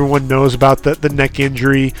obviously everyone knows about the neck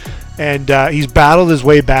injury, and he's battled his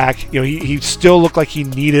way back. He still looked like he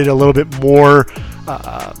needed a little bit more,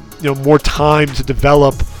 more time to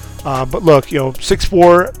develop. But look,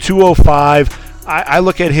 6'4", 205. I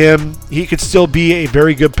look at him, he could still be a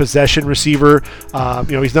very good possession receiver.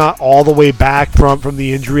 He's not all the way back from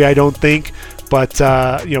the injury, I don't think. But,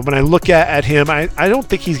 when I look at him, I don't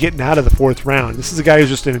think he's getting out of the 4th round. This is a guy who's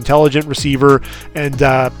just an intelligent receiver. And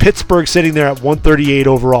Pittsburgh sitting there at 138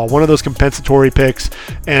 overall, one of those compensatory picks.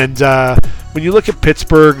 And when you look at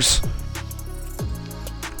Pittsburgh's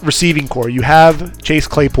receiving core, you have Chase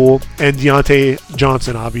Claypool and Deontay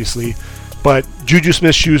Johnson, obviously. But Juju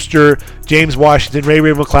Smith-Schuster, James Washington, Ray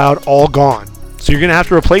McCloud, all gone. So you're going to have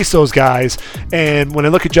to replace those guys. And when I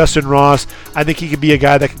look at Justin Ross, I think he could be a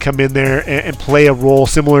guy that can come in there and play a role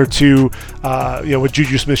similar to what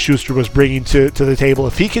Juju Smith-Schuster was bringing to the table.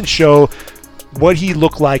 If he can show what he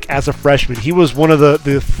looked like as a freshman, he was one of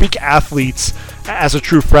the freak athletes as a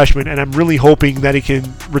true freshman. And I'm really hoping that he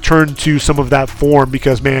can return to some of that form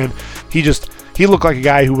because, man, he looked like a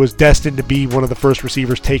guy who was destined to be one of the first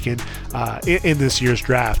receivers taken in this year's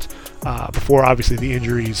draft before, obviously, the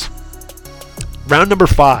injuries. Round number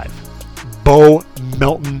 5, Bo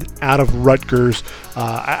Melton out of Rutgers.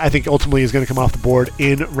 I think ultimately is going to come off the board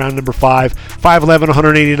in round number 5. 5'11",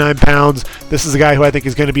 189 pounds. This is a guy who I think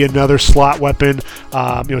is going to be another slot weapon.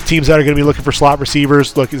 Teams that are going to be looking for slot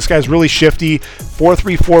receivers. Look, this guy's really shifty.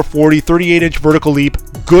 4'3", 440, 38-inch vertical leap.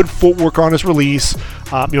 Good footwork on his release.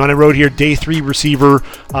 And I wrote here day 3 receiver.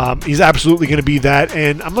 He's absolutely going to be that.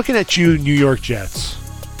 And I'm looking at you, New York Jets,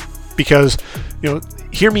 because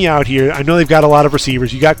hear me out here. I know they've got a lot of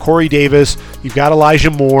receivers. You got Corey Davis. You've got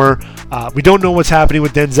Elijah Moore. We don't know what's happening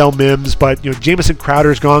with Denzel Mims, but Jamison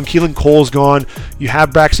Crowder's gone. Keelan Cole's gone. You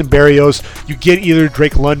have Braxton Berrios. You get either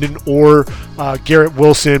Drake London or Garrett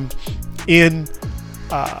Wilson in,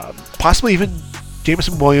 possibly even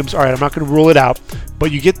Jameson Williams. All right, I'm not going to rule it out,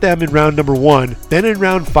 but you get them in round number 1. Then in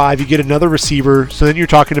round 5, you get another receiver. So then you're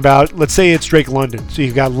talking about, let's say it's Drake London. So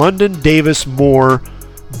you've got London, Davis, Moore,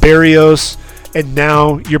 Berrios, and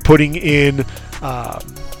now you're putting in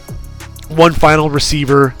one final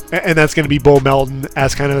receiver, and that's going to be Bo Melton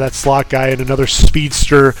as kind of that slot guy and another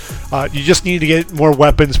speedster. You just need to get more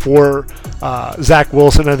weapons for Zach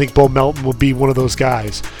Wilson. I think Bo Melton will be one of those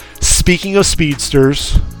guys. Speaking of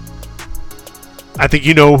speedsters, I think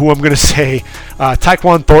you know who I'm going to say.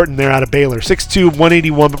 Tyquan Thornton there out of Baylor. 6'2",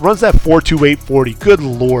 181, but runs that 4.28 40. Good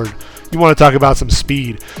Lord. You want to talk about some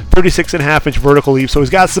speed. 36.5-inch vertical leap, so he's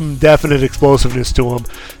got some definite explosiveness to him.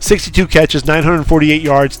 62 catches, 948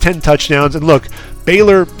 yards, 10 touchdowns. And look,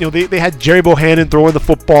 Baylor, they had Jerry Bohannon throwing the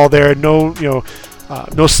football there. No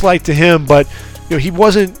slight to him, but he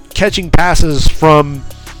wasn't catching passes from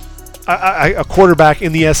a quarterback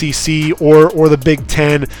in the SEC or the Big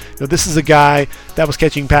Ten. This is a guy that was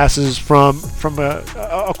catching passes from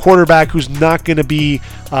a quarterback who's not going to be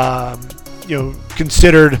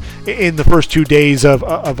considered in the first 2 days of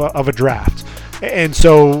a draft. And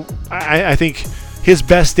so I think his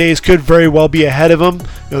best days could very well be ahead of him.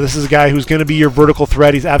 This is a guy who's going to be your vertical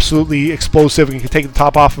threat. He's absolutely explosive and can take the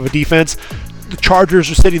top off of a defense. The Chargers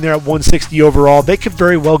are sitting there at 160 overall. They could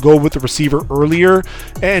very well go with the receiver earlier.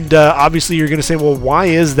 And obviously you're going to say, well, why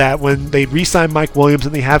is that when they re-signed Mike Williams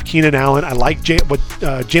and they have Keenan Allen? I like what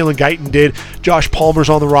Jalen Guyton did. Josh Palmer's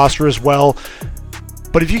on the roster as well.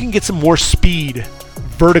 But if you can get some more speed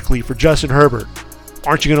vertically for Justin Herbert,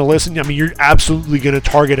 aren't you going to listen? I mean, you're absolutely going to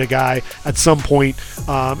target a guy at some point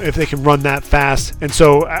if they can run that fast. And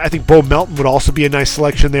so I think Bo Melton would also be a nice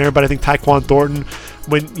selection there. But I think Tyquan Thornton,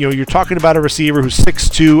 when you're talking about a receiver who's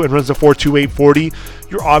 6'2" and runs a 4.28 40,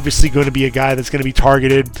 you're obviously going to be a guy that's going to be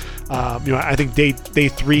targeted. I think day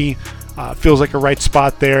 3 feels like a right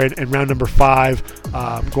spot there, and round number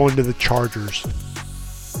 5 going to the Chargers.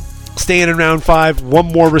 Staying in round 5, one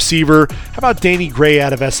more receiver. How about Danny Gray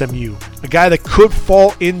out of SMU? A guy that could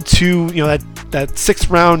fall into that 6th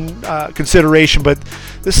round consideration, but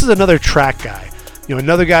this is another track guy.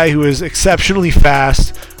 Another guy who is exceptionally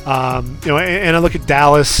fast. And I look at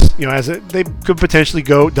Dallas, they could potentially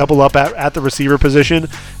go double up at the receiver position.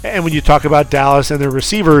 And when you talk about Dallas and their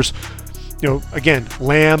receivers, again,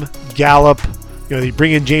 Lamb, Gallup, they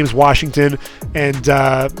bring in James Washington, and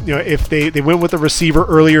if they went with a receiver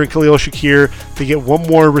earlier in Khalil Shakir, they get one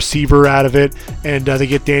more receiver out of it, and they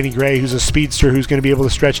get Danny Gray, who's a speedster who's going to be able to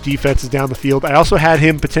stretch defenses down the field. I also had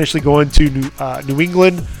him potentially going to New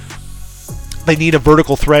England. They need a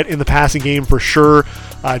vertical threat in the passing game for sure.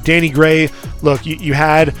 Danny Gray, look, you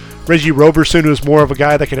had Reggie Roberson, who's more of a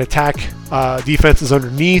guy that can attack defenses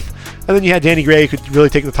underneath. And then you had Danny Gray, who could really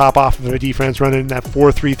take the top off of the defense, running that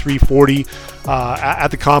 4.33 40 at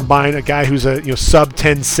the combine. A guy who's a sub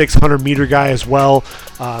 10 600 meter guy as well.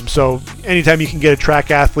 So anytime you can get a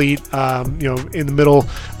track athlete, in the middle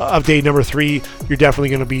of day number 3, you're definitely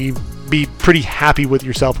going to be pretty happy with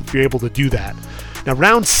yourself if you're able to do that. Now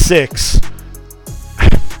round 6,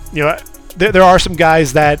 there are some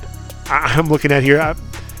guys that I'm looking at here.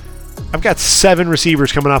 I've got 7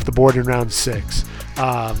 receivers coming off the board in round 6.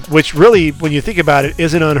 Which really, when you think about it,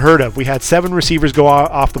 isn't unheard of. We had 7 receivers go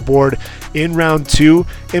off the board in round 2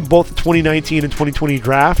 in both the 2019 and 2020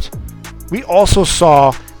 draft. We also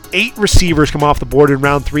saw 8 receivers come off the board in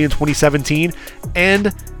round 3 in 2017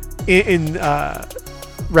 and in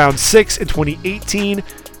round 6 in 2018,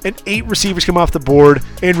 and 8 receivers come off the board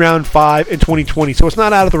in round 5 in 2020. So it's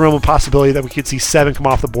not out of the realm of possibility that we could see 7 come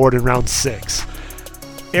off the board in round 6.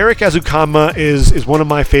 Eric Azukama is one of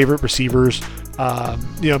my favorite receivers.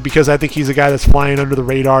 Because I think he's a guy that's flying under the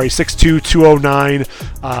radar. He's 6'2",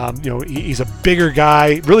 209. He's a bigger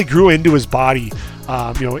guy. Really grew into his body.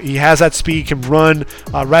 He has that speed, can run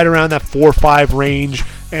right around that 4.5 range.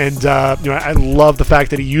 And I love the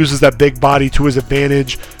fact that he uses that big body to his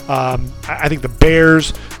advantage. I think the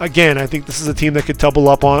Bears, again, I think this is a team that could double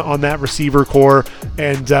up on that receiver core.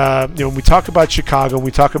 And when we talk about Chicago, when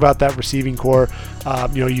we talk about that receiving core,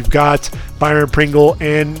 you've got Byron Pringle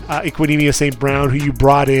and Equanimeous St. Brown, who you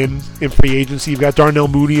brought in free agency. You've got Darnell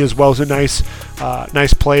Mooney as well as a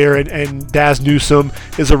nice player, and Daz Newsome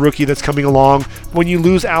is a rookie that's coming along. When you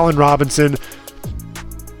lose Allen Robinson,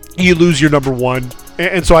 you lose your number one.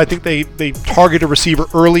 And so I think they target a receiver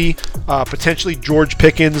early, potentially George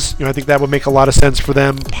Pickens. I think that would make a lot of sense for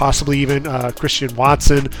them, possibly even Christian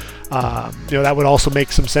Watson. That would also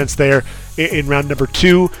make some sense there in round number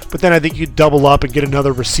 2. But then I think you double up and get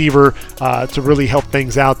another receiver to really help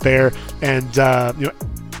things out there. And,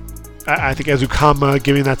 I think Azukama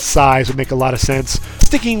giving that size would make a lot of sense.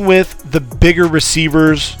 Sticking with the bigger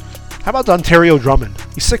receivers, how about Ontario Drummond?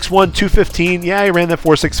 He's 6'1", 215. Yeah, he ran that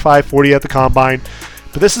 4.65 40 at the combine.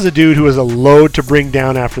 But this is a dude who is a load to bring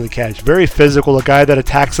down after the catch. Very physical, a guy that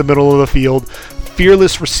attacks the middle of the field,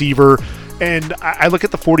 fearless receiver. And I look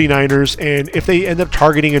at the 49ers, and if they end up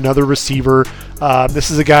targeting another receiver,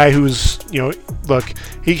 this is a guy who's, look,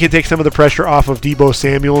 he can take some of the pressure off of Deebo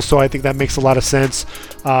Samuel, so I think that makes a lot of sense.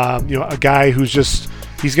 A guy who's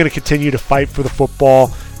he's going to continue to fight for the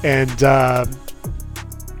football. And,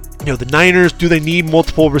 the Niners, do they need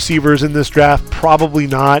multiple receivers in this draft? Probably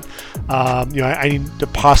not. I need to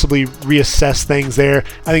possibly reassess things there.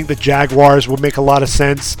 I think the Jaguars would make a lot of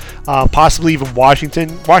sense. Possibly even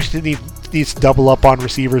Washington. Washington needs to double up on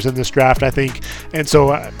receivers in this draft, I think. And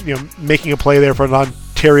so, making a play there for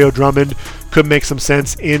Ontario Drummond could make some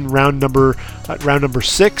sense in round number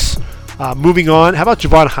 6. Moving on, how about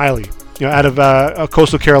Javon Hiley? Out of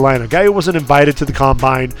Coastal Carolina, a guy who wasn't invited to the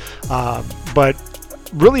combine, but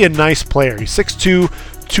really a nice player. He's 6'2",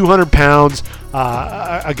 200 pounds,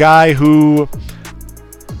 a guy who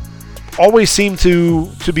always seemed to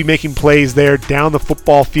be making plays there down the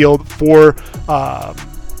football field for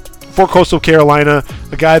Coastal Carolina,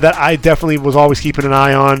 a guy that I definitely was always keeping an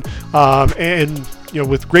eye on. And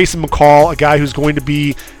with Grayson McCall, a guy who's going to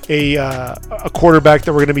be a quarterback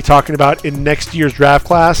that we're going to be talking about in next year's draft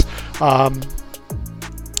class. I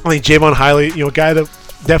think Javon Hiley, a guy that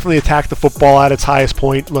definitely attacked the football at its highest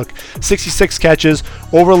point. Look, 66 catches,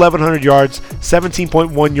 over 1,100 yards,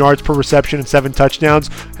 17.1 yards per reception, and 7 touchdowns.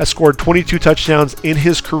 Has scored 22 touchdowns in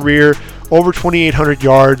his career, over 2,800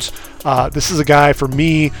 yards. This is a guy, for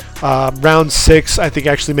me, round 6, I think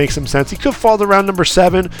actually makes some sense. He could fall to round number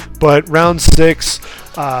 7, but round 6,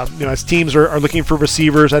 as teams are looking for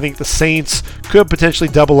receivers, I think the Saints could potentially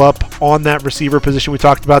double up on that receiver position. We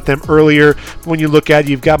talked about them earlier. When you look at it,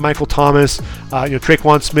 you've got Michael Thomas,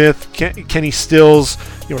 Traquan Smith, Kenny Stills,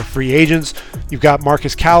 free agents. You've got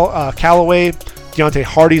Marcus Callaway, Deontay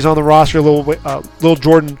Hardy's on the roster, little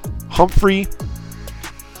Jordan Humphrey.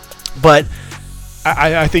 But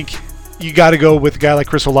I think you got to go with a guy like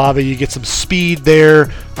Chris Olave. You get some speed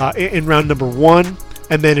there in round number 1.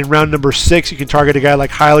 And then in round number 6, you can target a guy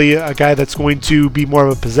like Hiley, a guy that's going to be more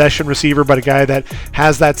of a possession receiver, but a guy that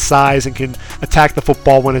has that size and can attack the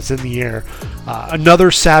football when it's in the air.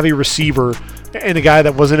 Another savvy receiver, and a guy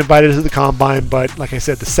that wasn't invited to the combine, but like I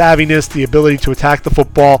said, the savviness, the ability to attack the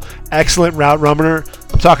football, excellent route runner.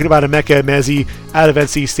 I'm talking about Emeka Emezi out of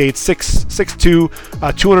NC State,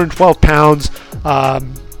 6'2", 212 pounds.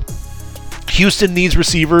 Houston needs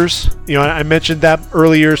receivers. I mentioned that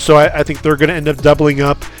earlier, so I think they're going to end up doubling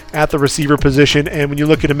up at the receiver position. And when you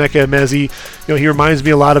look at Emeka Emezi, he reminds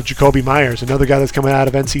me a lot of Jacoby Myers, another guy that's coming out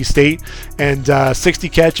of NC State. And 60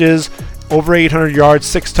 catches, over 800 yards,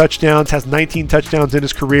 6 touchdowns, has 19 touchdowns in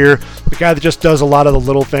his career. The guy that just does a lot of the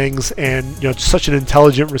little things, and such an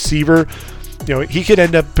intelligent receiver. He could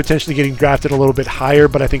end up potentially getting drafted a little bit higher,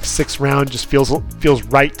 but I think 6th round just feels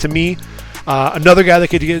right to me. Another guy that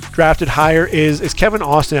could get drafted higher is Kevin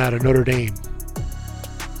Austin out of Notre Dame.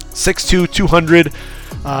 6'2", 200,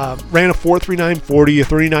 ran a 4.39 40, a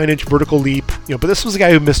 39-inch vertical leap. But this was a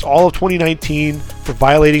guy who missed all of 2019 for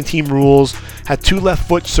violating team rules, had 2 left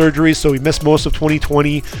foot surgeries, so he missed most of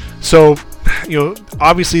 2020. So,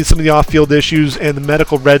 obviously some of the off-field issues and the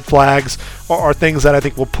medical red flags are things that I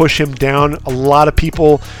think will push him down. A lot of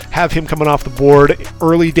people have him coming off the board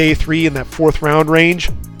early day 3 in that 4th round range.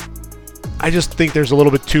 I just think there's a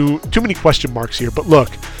little bit too many question marks here. But look,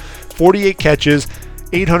 48 catches,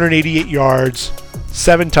 888 yards,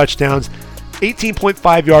 7 touchdowns,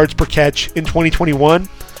 18.5 yards per catch in 2021.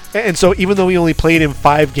 And so even though he only played in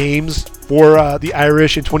 5 games for the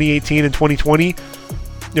Irish in 2018 and 2020,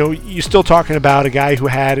 you're still talking about a guy who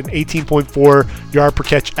had an 18.4 yard per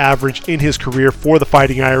catch average in his career for the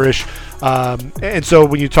Fighting Irish. And so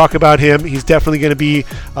when you talk about him, he's definitely going to be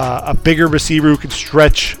a bigger receiver who can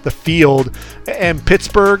stretch the field. And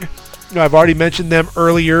Pittsburgh, I've already mentioned them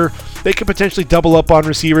earlier. They could potentially double up on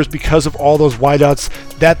receivers because of all those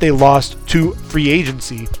wideouts that they lost to free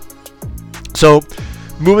agency. So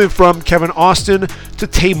moving from Kevin Austin to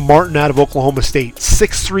Tay Martin out of Oklahoma State,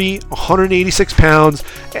 6'3", 186 pounds.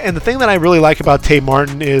 And the thing that I really like about Tay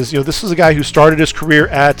Martin is, this is a guy who started his career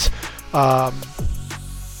at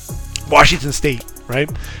Washington State, right?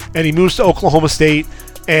 And he moves to Oklahoma State,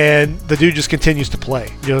 and the dude just continues to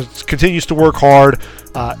play. Continues to work hard.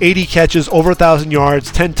 80 catches, over 1,000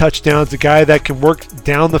 yards, 10 touchdowns. The guy that can work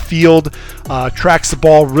down the field, tracks the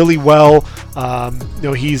ball really well.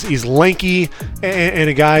 He's lanky and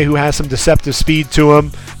a guy who has some deceptive speed to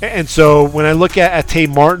him. And so when I look at Tay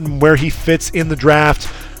Martin, where he fits in the draft,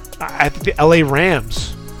 I think the LA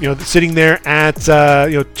Rams, sitting there at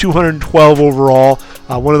 212 overall,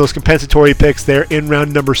 one of those compensatory picks there in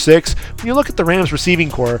round number 6. When you look at the Rams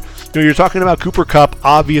receiving core, you're talking about Cooper Kupp,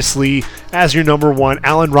 obviously, as your number 1.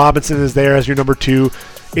 Allen Robinson is there as your number 2.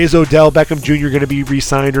 Is Odell Beckham Jr. going to be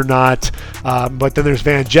re-signed or not? But then there's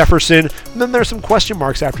Van Jefferson. And then there's some question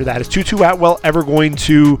marks after that. Is Tutu Atwell ever going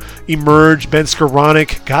to emerge? Ben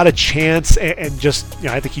Skoranek got a chance and just,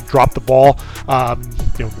 I think he dropped the ball,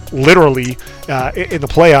 literally in the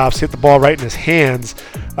playoffs, hit the ball right in his hands.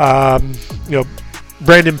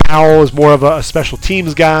 Brandon Powell is more of a special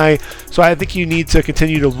teams guy, so I think you need to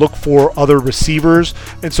continue to look for other receivers,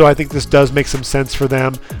 and so I think this does make some sense for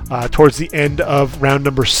them towards the end of round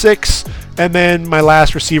number 6. And then my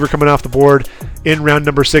last receiver coming off the board in round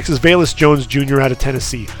number 6 is Velus Jones Jr. out of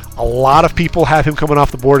Tennessee. A lot of people have him coming off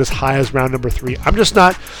the board as high as round number 3. I'm just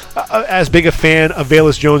not as big a fan of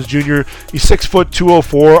Velus Jones Jr. He's 6 foot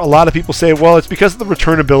 204. A lot of people say, well, it's because of the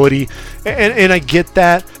returnability, and I get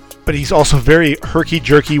that. But he's also very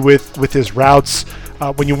herky-jerky with his routes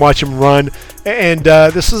when you watch him run. And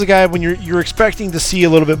this is a guy when you're expecting to see a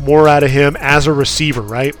little bit more out of him as a receiver,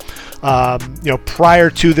 right?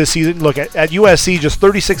 Prior to this season, look, at USC, just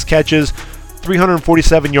 36 catches,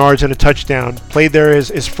 347 yards, and a touchdown. Played there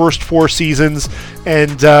his first 4 seasons.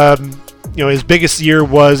 And, his biggest year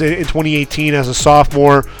was in 2018 as a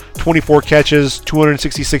sophomore, 24 catches,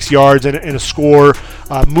 266 yards, and a score.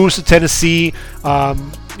 Moves to Tennessee.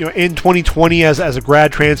 In 2020 as a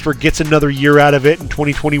grad transfer, gets another year out of it in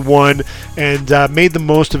 2021, and made the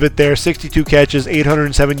most of it there. 62 catches,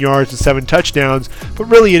 807 yards, and 7 touchdowns. But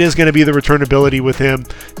really, it is going to be the returnability with him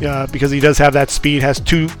because he does have that speed. Has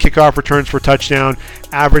 2 kickoff returns for touchdown,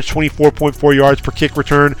 average 24.4 yards per kick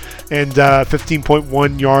return, and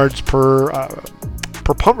 15.1 yards per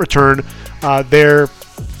punt return there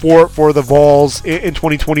for the Vols in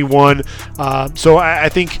 2021. So I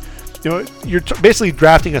think. You're basically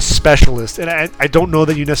drafting a specialist, and I don't know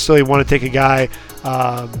that you necessarily want to take a guy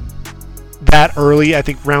that early. I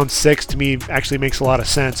think round 6 to me actually makes a lot of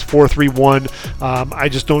sense. 4.31. I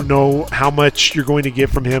just don't know how much you're going to get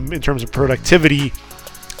from him in terms of productivity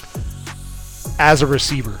as a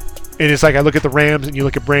receiver. And it's like I look at the Rams and you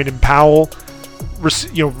look at Brandon Powell,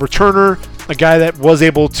 returner, a guy that was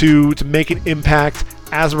able to make an impact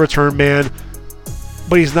as a return man,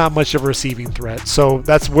 but he's not much of a receiving threat. So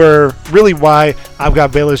that's really why I've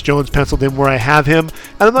got Velus Jones penciled in where I have him.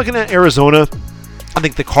 And I'm looking at Arizona. I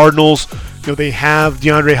think the Cardinals, they have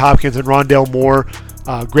DeAndre Hopkins and Rondale Moore.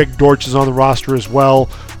 Greg Dortch is on the roster as well.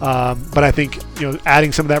 But I think,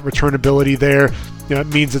 adding some of that returnability there, it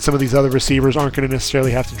means that some of these other receivers aren't going to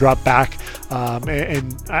necessarily have to drop back.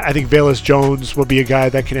 And I think Velus Jones will be a guy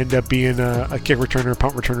that can end up being a kick returner,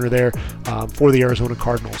 punt returner there for the Arizona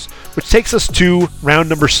Cardinals. Which takes us to round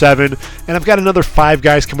number 7. And I've got another 5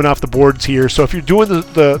 guys coming off the boards here. So if you're doing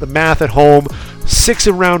the math at home, 6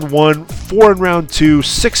 in round 1, 4 in round 2,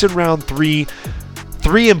 6 in round 3,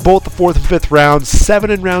 3 in both the 4th and 5th rounds, 7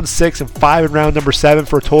 in round 6, and 5 in round number 7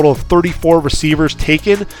 for a total of 34 receivers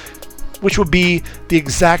taken, which would be the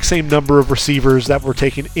exact same number of receivers that were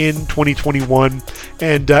taken in 2021.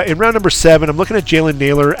 And in round number 7, I'm looking at Jalen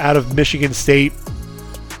Nailor out of Michigan State.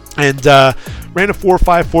 And ran a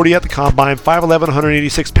 4.5 40 at the combine, 5'11",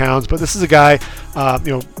 186 pounds. But this is a guy,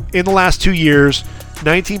 in the last 2 years,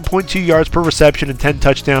 19.2 yards per reception and 10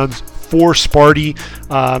 touchdowns for Sparty.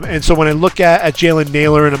 And so when I look at Jalen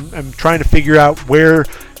Nailor and I'm trying to figure out where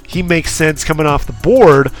he makes sense coming off the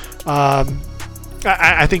board,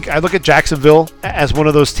 I think I look at Jacksonville as one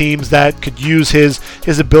of those teams that could use his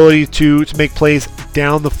ability to make plays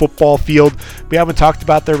down the football field. We haven't talked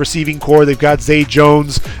about their receiving core. They've got Zay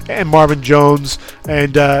Jones and Marvin Jones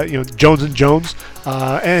and Jones and Jones.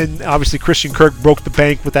 And obviously Christian Kirk broke the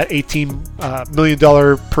bank with that $18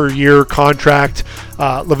 million per year contract.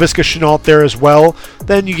 Laviska Shenault there as well.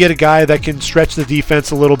 Then you get a guy that can stretch the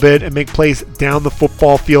defense a little bit and make plays down the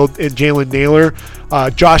football field in Jalen Nailor.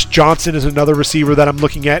 Josh Johnson is another receiver that I'm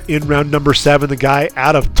looking at in round number 7, the guy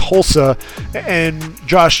out of Tulsa. And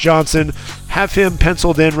Josh Johnson, have him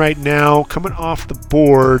penciled in right now, coming off the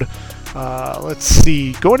board. Let's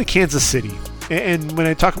see, going to Kansas City. And when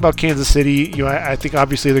I talk about Kansas City, I think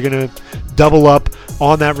obviously they're going to double up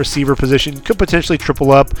on that receiver position, could potentially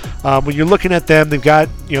triple up. When you're looking at them, they've got,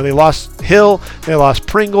 they lost Hill, they lost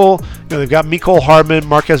Pringle, they've got Mecole Hardman,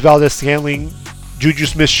 Marquez Valdes-Scantling, Juju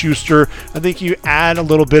Smith-Schuster. I think you add a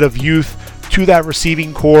little bit of youth to that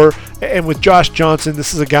receiving core. And with Josh Johnson,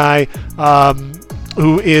 this is a guy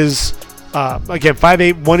who is, again,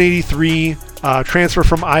 5'8", 183, transfer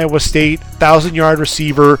from Iowa State, 1,000-yard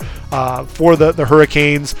receiver for the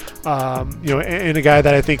Hurricanes. And a guy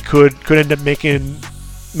that I think could end up making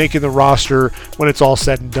the roster when it's all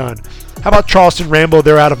said and done. How about Charleston Rambo?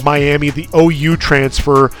 They're out of Miami, the OU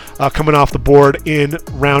transfer coming off the board in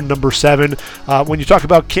round number 7. When you talk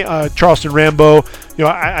about Charleston Rambo,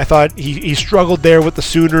 I thought he struggled there with the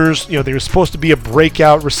Sooners. They were supposed to be a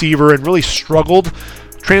breakout receiver and really struggled.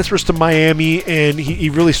 Transfers to Miami, and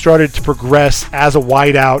he really started to progress as a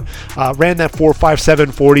wideout. Ran that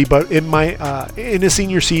 4.57 40, but in his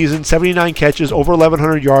senior season, 79 catches, over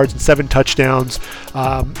 1,100 yards, and 7 touchdowns.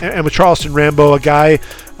 And with Charleston Rambo, a guy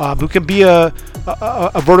who can be a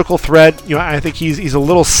vertical threat. I think he's a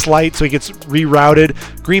little slight, so he gets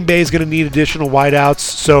rerouted. Green Bay is going to need additional wideouts,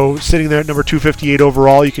 so sitting there at number 258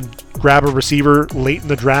 overall, you can grab a receiver late in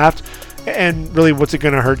the draft. And really, what's it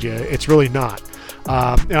going to hurt you? It's really not.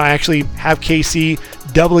 I actually have KC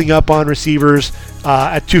doubling up on receivers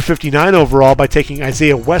at 259 overall by taking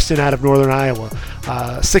Isaiah Weston out of Northern Iowa.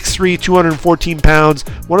 6'3", 214 pounds,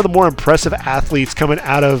 one of the more impressive athletes coming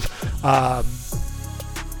out of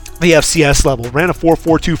the FCS level. Ran a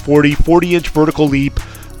 4.42 40, 40-inch vertical leap,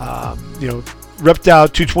 repped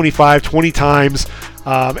out 225 20 times.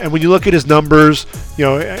 And when you look at his numbers,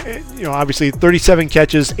 obviously 37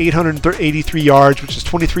 catches, 883 yards, which is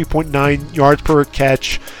 23.9 yards per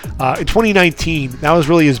catch. In 2019, that was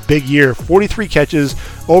really his big year. 43 catches,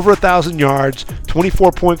 over 1,000 yards,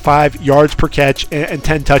 24.5 yards per catch, and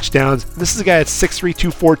 10 touchdowns. This is a guy at 6'3",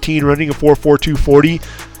 214, running a 4.42 40.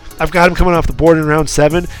 I've got him coming off the board in round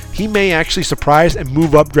 7. He may actually surprise and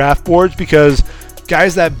move up draft boards because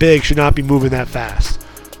guys that big should not be moving that fast.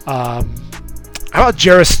 How about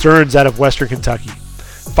Jerris Stearns out of Western Kentucky?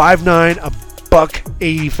 5'9", a buck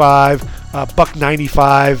 85, buck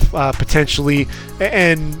 95 potentially.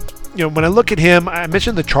 And when I look at him, I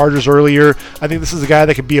mentioned the Chargers earlier. I think this is a guy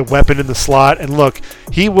that could be a weapon in the slot. And look,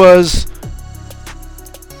 he was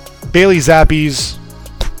Bailey Zappe's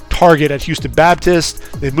target at Houston Baptist.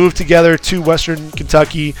 They moved together to Western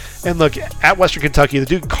Kentucky. And look, at Western Kentucky, the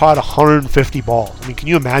dude caught 150 balls. I mean, can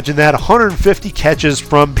you imagine that? 150 catches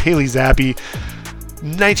from Bailey Zappe.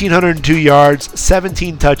 1,902 yards,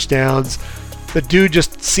 17 touchdowns. The dude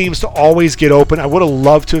just seems to always get open. I would have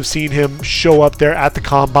loved to have seen him show up there at the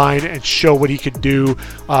Combine and show what he could do.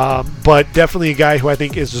 But definitely a guy who I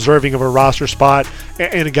think is deserving of a roster spot.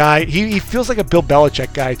 And a guy, he feels like a Bill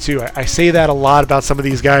Belichick guy too. I say that a lot about some of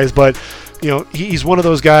these guys, but he's one of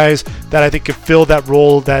those guys that I think could fill that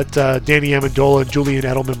role that Danny Amendola and Julian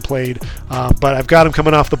Edelman played. But I've got him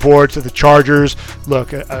coming off the board to the Chargers.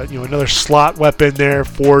 Look, another slot weapon there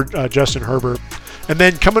for Justin Herbert. And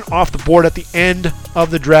then coming off the board at the end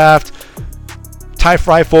of the draft, Ty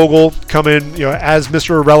Freifogel coming, as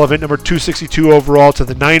Mr. Irrelevant, number 262 overall to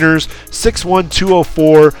the Niners, 6'1",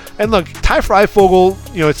 204. And look, Ty Freifogel,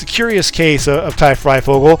 it's a curious case of Ty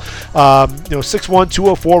Freifogel. 6'1",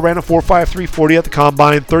 204, ran a 4.53 40 at the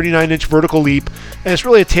Combine, 39-inch vertical leap. And it's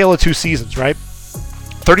really a tale of two seasons, right?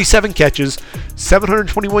 37 catches,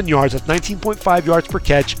 721 yards, that's 19.5 yards per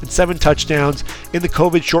catch, and 7 touchdowns in the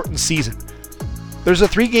COVID-shortened season. There's a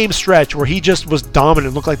 3-game stretch where he just was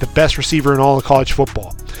dominant, looked like the best receiver in all of college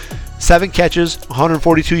football. 7 catches,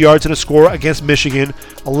 142 yards and a score against Michigan,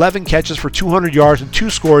 11 catches for 200 yards and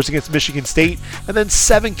 2 scores against Michigan State, and then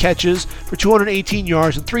 7 catches for 218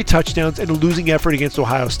 yards and 3 touchdowns in a losing effort against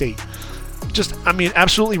Ohio State.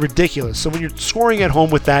 Absolutely ridiculous. So when you're scoring at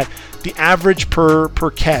home with that, the average per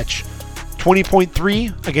catch,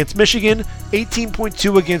 20.3 against Michigan,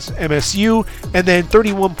 18.2 against MSU, and then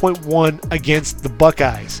 31.1 against the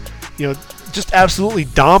Buckeyes. Just absolutely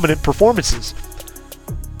dominant performances.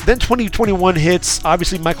 Then 2021 hits.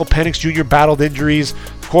 Obviously, Michael Penix Jr. battled injuries.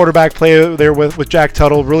 quarterback play there with Jack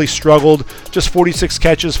Tuttle. Really struggled. Just 46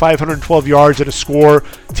 catches, 512 yards, and a score.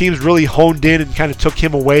 Teams really honed in and kind of took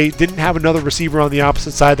him away. Didn't have another receiver on the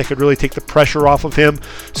opposite side that could really take the pressure off of him.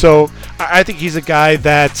 So I think he's a guy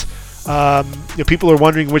that people are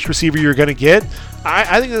wondering which receiver you're going to get.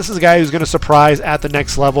 I think this is a guy who's going to surprise at the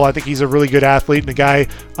next level. I think he's a really good athlete, and a guy,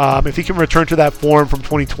 if he can return to that form from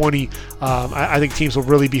 2020, I think teams will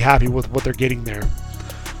really be happy with what they're getting there.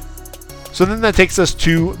 So then that takes us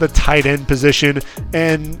to the tight end position.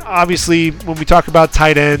 And obviously, when we talk about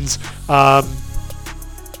tight ends,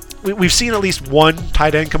 we've seen at least one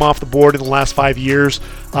tight end come off the board in the last 5 years,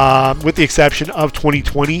 with the exception of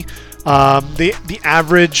 2020. The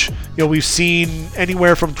average, we've seen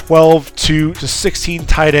anywhere from 12 to 16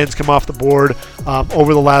 tight ends come off the board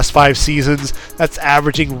over the last 5 seasons. That's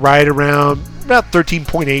averaging right around about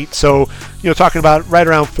 13.8. So, talking about right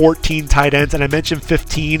around 14 tight ends, and I mentioned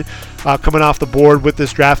 15 coming off the board with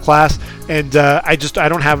this draft class, and I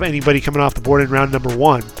don't have anybody coming off the board in round number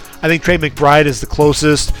 1. I think Trey McBride is the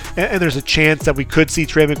closest, and there's a chance that we could see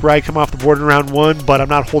Trey McBride come off the board in round 1, but I'm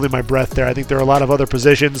not holding my breath there. I think there are a lot of other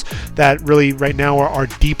positions that really right now are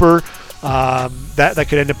deeper that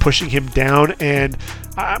could end up pushing him down. And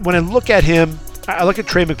when I look at him, I look at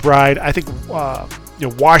Trey McBride, I think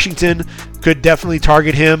Washington could definitely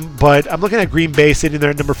target him, but I'm looking at Green Bay sitting there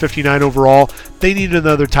at number 59 overall. They need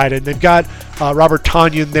another tight end. They've got Robert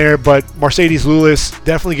Tonyan there, but Mercedes Lewis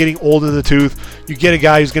definitely getting old in the tooth. You get a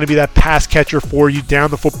guy who's going to be that pass catcher for you down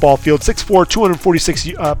the football field. 6'4", 246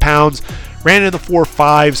 pounds, ran in the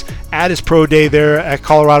 4.5s at his pro day there at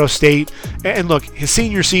Colorado State. And look, his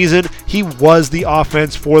senior season, he was the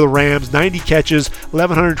offense for the Rams. 90 catches,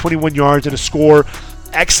 1,121 yards, and a score.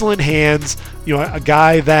 Excellent hands, a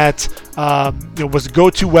guy that was a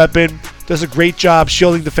go-to weapon, does a great job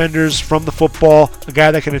shielding defenders from the football, a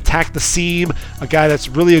guy that can attack the seam, a guy that's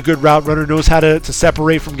really a good route runner, knows how to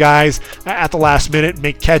separate from guys at the last minute,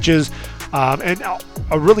 make catches, and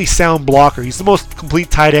a really sound blocker. He's the most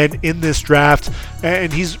complete tight end in this draft,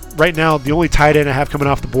 and he's right now the only tight end I have coming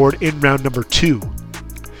off the board in round number 2.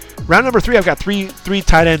 Round number 3, I've got three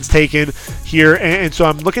tight ends taken here, and so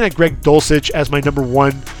I'm looking at Greg Dulcich as my number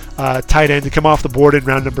 1 tight end to come off the board in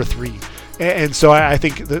round number 3. And so I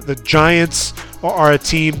think the Giants are a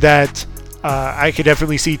team that I could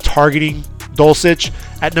definitely see targeting Dulcich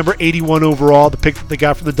at number 81 overall, the pick that they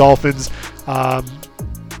got from the Dolphins.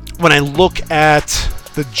 When I look at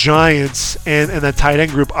the Giants and the tight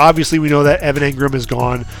end group, obviously we know that Evan Engram is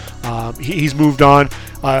gone. He's moved on.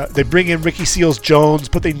 They bring in Ricky Seals-Jones,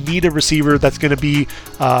 but they need a receiver that's going to be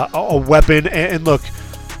a weapon. And look,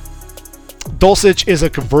 Dulcich is a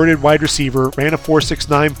converted wide receiver, ran a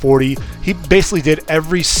 4.69 40. He basically did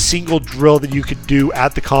every single drill that you could do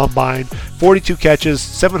at the combine. 42 catches,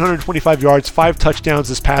 725 yards, 5 touchdowns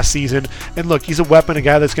this past season. And look, he's a weapon, a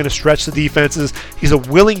guy that's going to stretch the defenses. He's a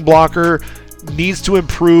willing blocker, needs to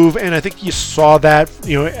improve, and I think you saw that,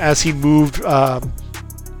 as he moved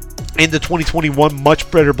into 2021, much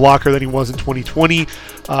better blocker than he was in 2020.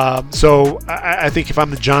 So I think if I'm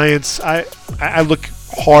the Giants, I look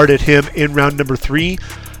hard at him in round number 3.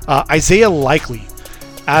 Isaiah Likely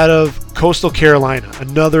out of Coastal Carolina,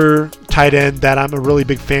 another tight end that I'm a really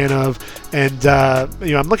big fan of. And,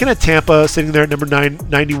 I'm looking at Tampa sitting there at number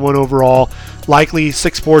 91 overall. Likely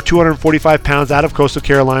 6'4", 245 pounds out of Coastal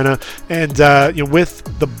Carolina. And,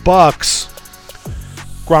 with the Bucks,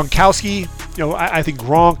 Gronkowski, I think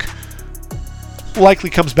Gronk likely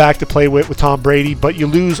comes back to play with Tom Brady, but you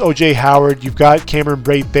lose O.J. Howard. You've got Cameron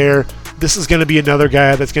Brate there. This is going to be another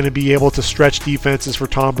guy that's going to be able to stretch defenses for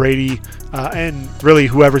Tom Brady and really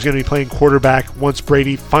whoever's going to be playing quarterback once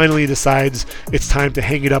Brady finally decides it's time to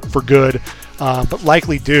hang it up for good. But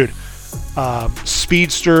likely, dude,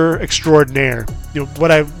 speedster extraordinaire.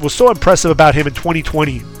 What I was so impressive about him in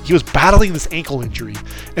 2020, he was battling this ankle injury,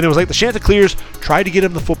 and it was like the Chanticleers tried to get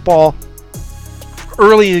him the football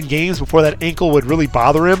early in games before that ankle would really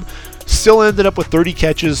bother him. Still ended up with 30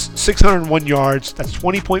 catches, 601 yards. That's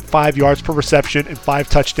 20.5 yards per reception and 5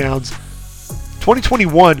 touchdowns.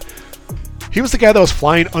 2021, he was the guy that was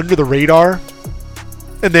flying under the radar.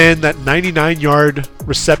 And then that 99-yard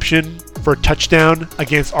reception for a touchdown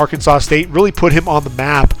against Arkansas State really put him on the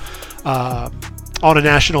map on a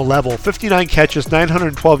national level. 59 catches,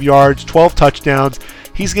 912 yards, 12 touchdowns.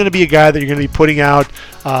 He's going to be a guy that you're going to be putting out,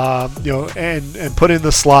 and put in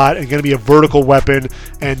the slot, and going to be a vertical weapon.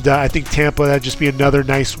 And I think Tampa, that'd just be another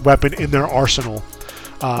nice weapon in their arsenal.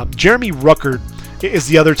 Jeremy Ruckert is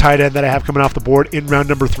the other tight end that I have coming off the board in round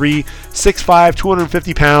number 3. 6'5",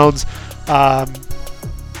 250 pounds.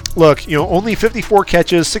 look, only 54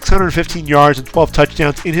 catches, 615 yards, and 12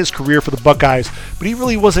 touchdowns in his career for the Buckeyes, but he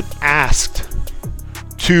really wasn't asked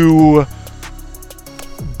to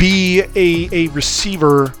be a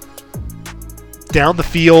receiver down the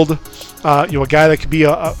field, a guy that could be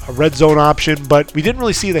a red zone option, but we didn't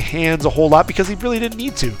really see the hands a whole lot because he really didn't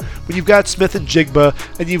need to. When you've got Smith and Jigba,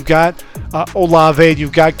 and you've got Olave, and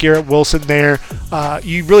you've got Garrett Wilson there,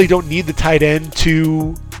 you really don't need the tight end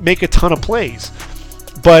to make a ton of plays.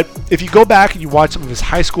 But if you go back and you watch some of his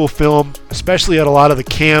high school film, especially at a lot of the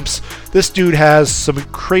camps, this dude has some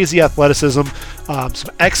crazy athleticism,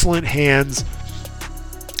 some excellent hands.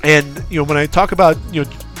 And, when I talk about,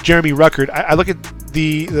 Jeremy Ruckert, I look at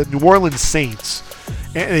the New Orleans Saints,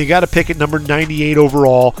 and you got to pick at number 98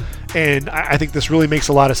 overall, and I think this really makes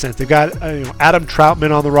a lot of sense. They've got Adam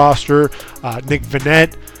Troutman on the roster, Nick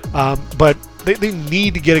Vannett, but they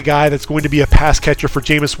need to get a guy that's going to be a pass catcher for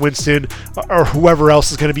Jameis Winston or whoever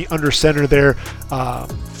else is going to be under center there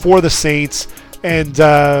for the Saints. And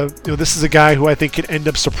this is a guy who I think can end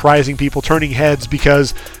up surprising people, turning heads,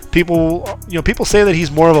 because people say that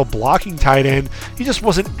he's more of a blocking tight end. He just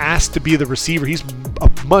wasn't asked to be the receiver. He's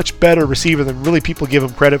a much better receiver than really people give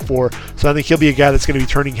him credit for. So I think he'll be a guy that's going to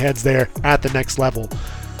be turning heads there at the next level.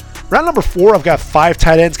 Round number 4, I've got 5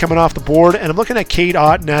 tight ends coming off the board, and I'm looking at Cade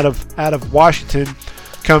Otton out of Washington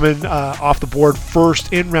coming off the board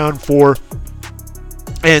first in round 4.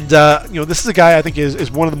 And, this is a guy I think is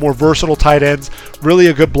one of the more versatile tight ends, really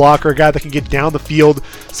a good blocker, a guy that can get down the field,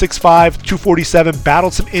 6'5", 247,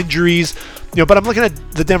 battled some injuries, but I'm looking at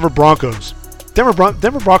the Denver Broncos. Denver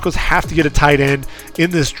Broncos have to get a tight end in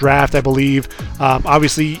this draft, I believe.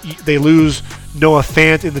 Obviously, they lose Noah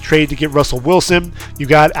Fant in the trade to get Russell Wilson. You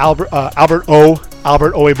got Albert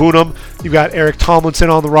Oebunam. You've got Eric Tomlinson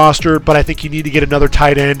on the roster, but I think you need to get another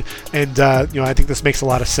tight end, and I think this makes a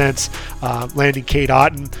lot of sense. Landing Cade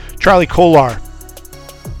Otton, Charlie Kolar,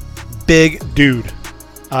 big dude.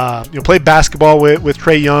 Played basketball with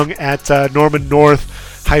Trey Young at Norman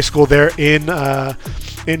North High School there in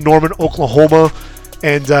Norman, Oklahoma,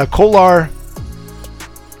 and Kolar,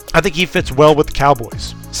 I think he fits well with the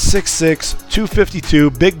Cowboys. 6'6",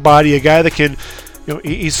 252, big body, a guy that can,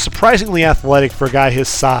 he's surprisingly athletic for a guy his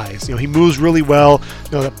size. He moves really well.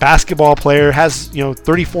 The basketball player has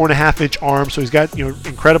 34.5-inch arms, so he's got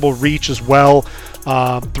incredible reach as well.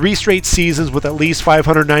 3 straight seasons with at least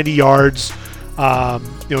 590 yards.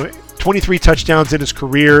 23 touchdowns in his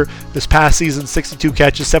career. This past season, 62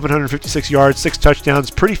 catches, 756 yards, 6 touchdowns.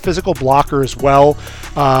 Pretty physical blocker as well.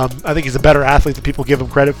 I think he's a better athlete than people give him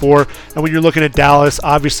credit for. And when you're looking at Dallas,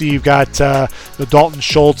 obviously you've got Dalton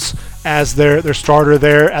Schultz as their starter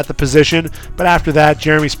there at the position. But after that,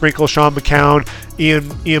 Jeremy Sprinkle, Sean McCown,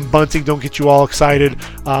 Ian Bunting don't get you all excited.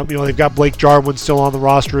 They've got Blake Jarwin still on the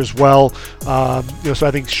roster as well. So I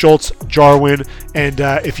think Schultz, Jarwin, and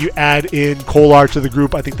if you add in Kolar to the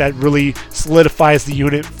group, I think that really solidifies the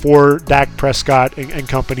unit for Dak Prescott and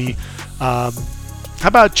company. How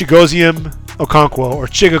about Chigoziem Okonkwo or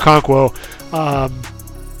Chig Okonkwo?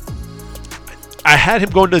 I had him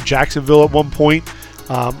going to Jacksonville at one point.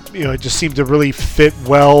 It just seemed to really fit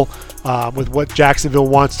well with what Jacksonville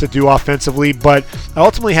wants to do offensively. But I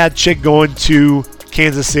ultimately had Chig going to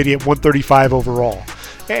Kansas City at 135 overall.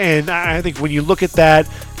 And I think when you look at that,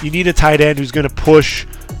 you need a tight end who's going to push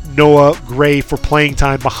Noah Gray for playing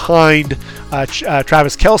time behind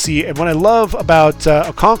Travis Kelce. And what I love about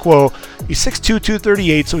Okonkwo, he's 6'2",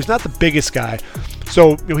 238, so he's not the biggest guy.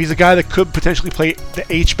 So he's a guy that could potentially play the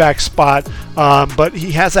H-back spot, but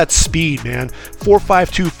he has that speed, man.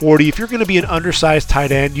 4'5", 240. If you're going to be an undersized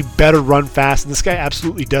tight end, you better run fast, and this guy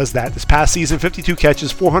absolutely does that. This past season, 52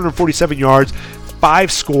 catches, 447 yards,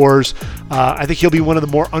 5 scores. I think he'll be one of the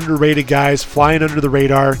more underrated guys, flying under the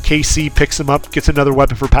radar. KC picks him up, gets another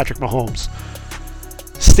weapon for Patrick Mahomes.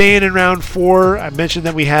 Staying in round 4, I mentioned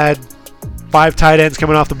that we had 5 tight ends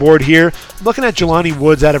coming off the board here. I'm looking at Jelani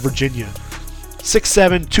Woods out of Virginia.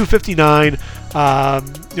 6'7", 259.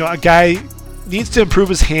 A guy needs to improve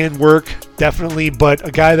his handwork, definitely, but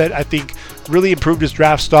a guy that I think really improved his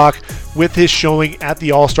draft stock with his showing at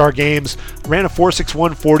the All-Star games. Ran a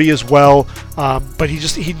 4.61 40 as well, but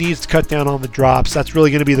he needs to cut down on the drops. That's really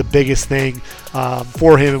going to be the biggest thing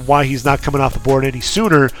for him and why he's not coming off the board any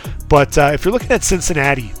sooner. But if you're looking at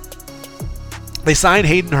Cincinnati, they signed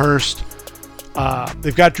Hayden Hurst.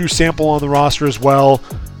 They've got Drew Sample on the roster as well.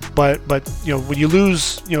 But when you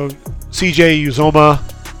lose CJ Uzomah,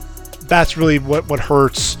 that's really what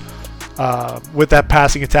hurts with that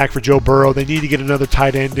passing attack for Joe Burrow. They need to get another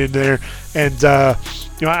tight end in there. And,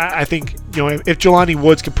 I think, if Jelani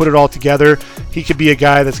Woods can put it all together, he could be a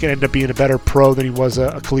guy that's going to end up being a better pro than he was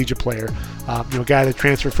a collegiate player. A guy that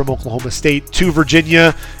transferred from Oklahoma State to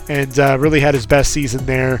Virginia and really had his best season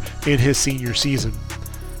there in his senior season,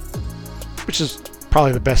 which is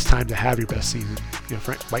probably the best time to have your best season,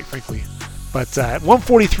 quite frankly. But at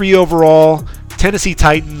 143 overall, Tennessee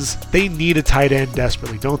Titans, they need a tight end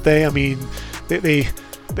desperately, don't they? I mean, they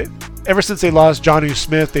ever since they lost Jonnu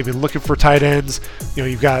Smith, they've been looking for tight ends.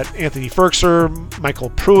 You've got Anthony Firkser, Michael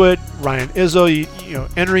Pruitt, Ryan Izzo.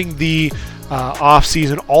 Entering the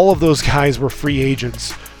offseason, all of those guys were free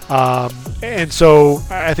agents. And so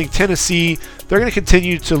I think Tennessee, they're going to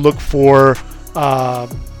continue to look for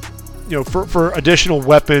for additional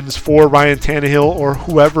weapons for Ryan Tannehill or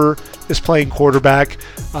whoever is playing quarterback.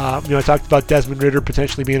 I talked about Desmond Ridder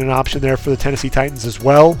potentially being an option there for the Tennessee Titans as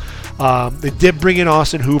well. They did bring in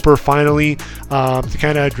Austin Hooper finally to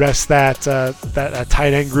kind of address that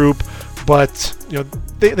tight end group, but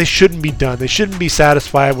they shouldn't be done. They shouldn't be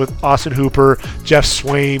satisfied with Austin Hooper, Jeff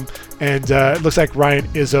Swaim, and it looks like Ryan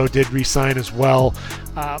Izzo did re-sign as well.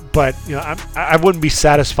 But I wouldn't be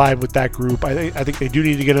satisfied with that group. I think they do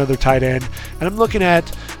need to get another tight end, and I'm looking at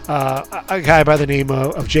a guy by the name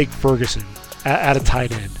of Jake Ferguson at a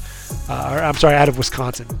tight end. Out of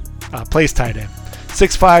Wisconsin, plays tight end.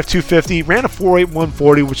 6'5", 250, ran a 4.8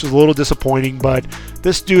 140, which is a little disappointing, but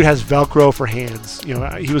this dude has Velcro for hands.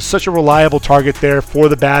 He was such a reliable target there for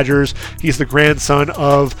the Badgers. He's the grandson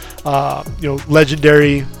of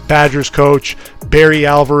legendary Badgers coach Barry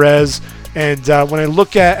Alvarez. And when I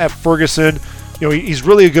look at Ferguson, he's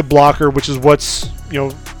really a good blocker, which is what's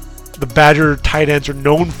the Badger tight ends are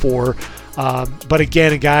known for. But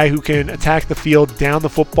again, a guy who can attack the field, down the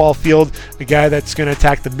football field, a guy that's going to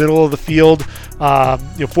attack the middle of the field.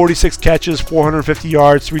 46 catches, 450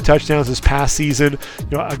 yards, 3 touchdowns this past season.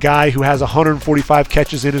 A guy who has 145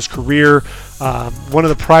 catches in his career. One of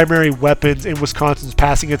the primary weapons in Wisconsin's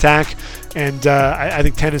passing attack. And I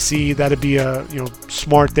think Tennessee, that'd be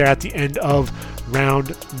smart there at the end of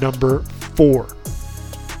round number 4.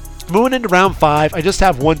 Moving into round 5, I just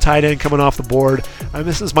have one tight end coming off the board, and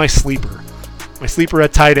this is my sleeper. My sleeper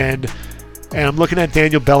at tight end, and I'm looking at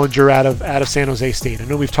Daniel Bellinger out of San Jose State. I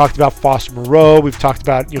know we've talked about Foster Moreau. We've talked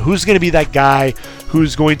about who's going to be that guy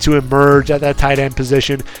who's going to emerge at that tight end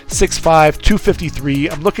position. 6'5", 253.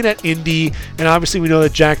 I'm looking at Indy, and obviously we know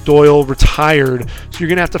that Jack Doyle retired, so you're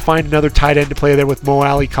going to have to find another tight end to play there with Mo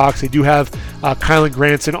Alley Cox. They do have Kylan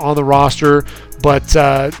Granson on the roster. But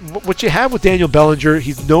what you have with Daniel Bellinger,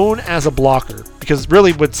 he's known as a blocker because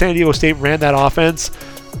really when San Diego State ran that offense,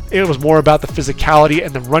 it was more about the physicality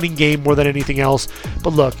and the running game more than anything else.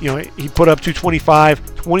 But look, he put up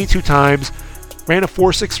 225 22 times, ran a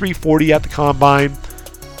 4.63 40 at the combine,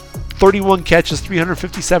 31 catches,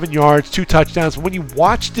 357 yards, 2 touchdowns. When you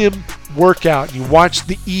watched him work out, you watched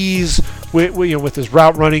the ease with his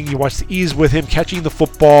route running, you watch the ease with him catching the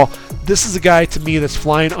football. This is a guy to me that's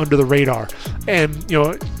flying under the radar. And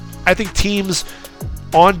I think teams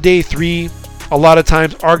on day 3 a lot of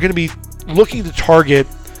times are going to be looking to target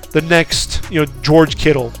the next George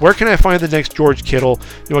Kittle. Where can I find the next George Kittle?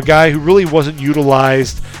 A guy who really wasn't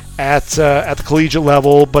utilized at the collegiate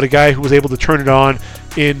level, but a guy who was able to turn it on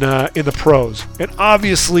in the pros. And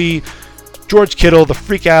obviously George Kittle, the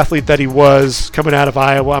freak athlete that he was coming out of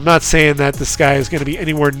Iowa. I'm not saying that this guy is going to be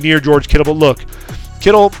anywhere near George Kittle, but look,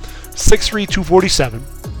 Kittle, 6'3", 247,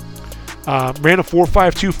 ran a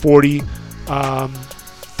 4.5 240,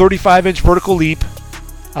 35-inch vertical leap,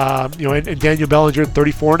 and Daniel Bellinger,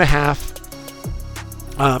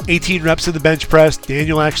 34.5, 18 reps in the bench press.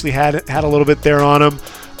 Daniel actually had a little bit there on him.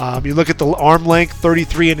 You look at the arm length,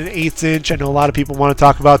 33 1/8 inch. I know a lot of people want to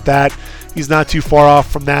talk about that. He's not too far off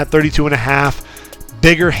from that, 32.5.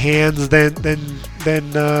 Bigger hands than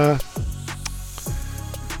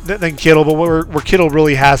Kittle, but where Kittle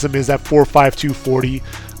really has him is that 4.5 240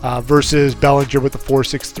 versus Bellinger with the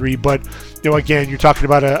 4.63. But again, you're talking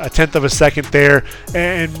about a tenth of a second there.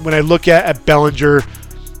 And when I look at Bellinger,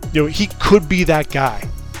 he could be that guy.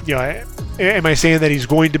 Am I saying that he's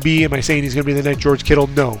going to be? Am I saying he's going to be the next George Kittle?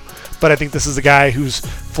 No. But I think this is a guy who's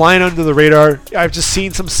flying under the radar. I've just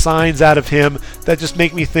seen some signs out of him that just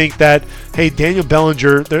make me think that, hey, Daniel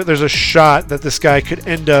Bellinger, there's a shot that this guy could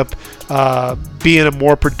end up being a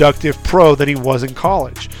more productive pro than he was in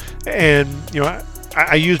college. And,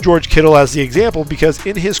 I use George Kittle as the example because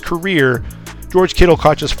in his career, George Kittle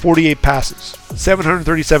caught just 48 passes,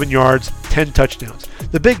 737 yards, 10 touchdowns.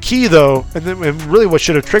 The big key, though, and really what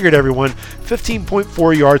should have triggered everyone,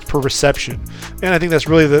 15.4 yards per reception. And I think that's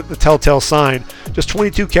really the telltale sign. Just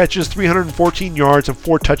 22 catches, 314 yards, and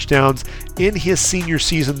 4 touchdowns in his senior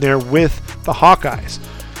season there with the Hawkeyes.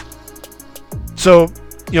 So,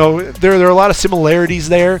 there are a lot of similarities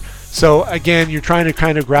there. So, again, you're trying to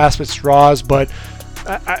kind of grasp at straws, but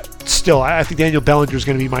I think Daniel Bellinger is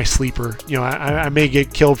going to be my sleeper. I may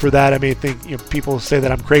get killed for that. I may think people say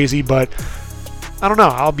that I'm crazy, but I don't know.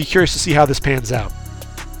 I'll be curious to see how this pans out.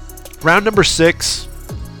 Round number 6,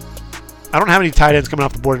 I don't have any tight ends coming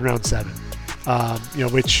off the board in round 7.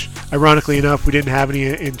 Which ironically enough, we didn't have any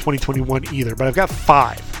in 2021 either. But I've got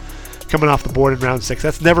 5 coming off the board in round 6.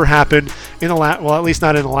 That's never happened in the at least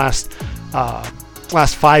not in the last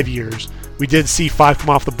 5 years. We did see 5 come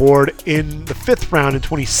off the board in the 5th round in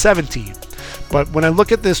 2017. But when I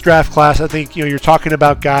look at this draft class, I think you're talking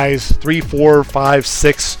about guys 3, 4, 5,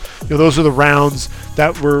 6. Those are the rounds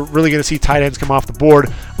that we're really going to see tight ends come off the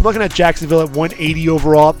board. I'm looking at Jacksonville at 180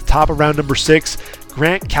 overall at the top of round number 6.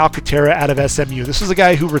 Grant Calcaterra out of SMU. This is a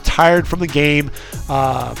guy who retired from the game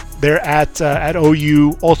there at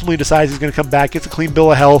OU. Ultimately decides he's going to come back, gets a clean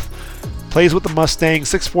bill of health. Plays with the Mustang,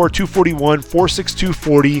 6'4", 241, 4'6",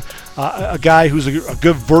 240. A guy who's a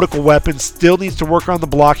good vertical weapon. Still needs to work on the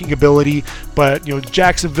blocking ability. But,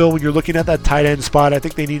 Jacksonville, when you're looking at that tight end spot, I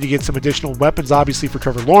think they need to get some additional weapons, obviously, for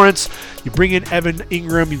Trevor Lawrence. You bring in Evan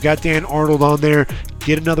Ingram. You've got Dan Arnold on there.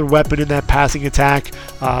 Get another weapon in that passing attack.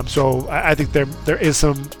 So I think there is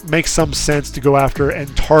makes some sense to go after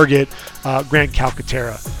and target Grant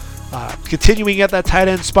Calcaterra. Continuing at that tight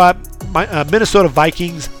end spot, Minnesota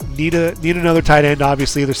Vikings need another tight end.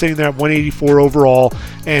 Obviously, they're sitting there at 184 overall.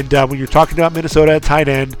 And when you're talking about Minnesota at tight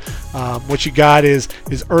end, what you got is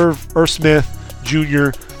Irv Smith Jr.,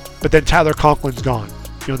 but then Tyler Conklin's gone.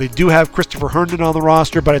 They do have Christopher Herndon on the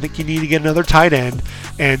roster, but I think you need to get another tight end.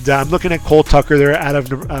 And I'm looking at Cole Tucker there out of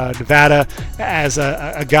Nevada as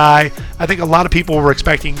a guy. I think a lot of people were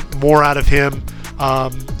expecting more out of him.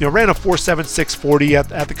 Ran a 4.76 40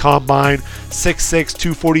 at the combine, 6'6",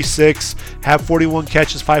 246, have 41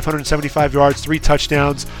 catches, 575 yards, 3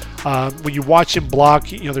 touchdowns. When you watch him block,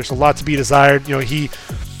 there's a lot to be desired. He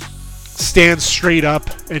stands straight up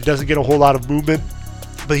and doesn't get a whole lot of movement,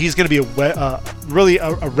 but he's going to be really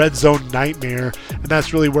a red zone nightmare, and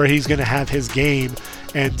that's really where he's going to have his game.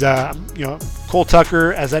 And Cole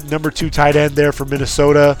Tucker as that number 2 tight end there for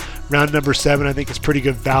Minnesota, round number 7, I think is pretty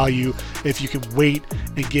good value if you can wait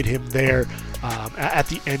and get him there at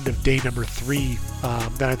the end of day number 3.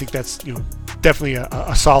 Then I think that's definitely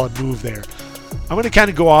a solid move there. I'm going to kind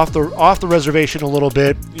of go off the reservation a little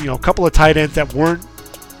bit. A couple of tight ends that weren't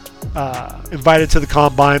invited to the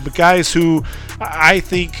combine, but guys who I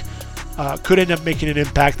think could end up making an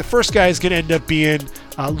impact. The first guy is going to end up being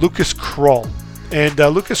Lucas Krull. And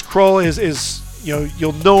Lucas Krull is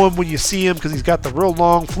you'll know him when you see him because he's got the real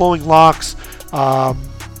long flowing locks.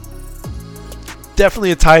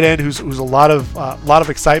 Definitely a tight end who's a lot of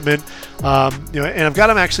excitement. And I've got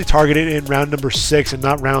him actually targeted in round number 6 and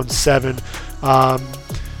not round 7.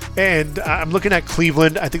 And I'm looking at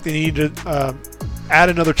Cleveland. I think they need to add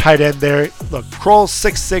another tight end there. Look, Krull's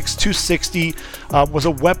 6'6", 260, was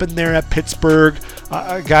a weapon there at Pittsburgh.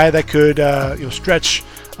 A guy that could stretch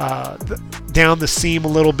down the seam a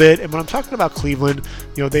little bit. And when I'm talking about Cleveland,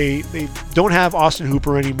 they don't have Austin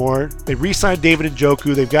Hooper anymore. They re-signed David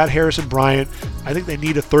Njoku. They've got Harrison Bryant. I think they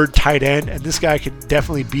need a third tight end, and this guy can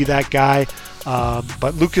definitely be that guy.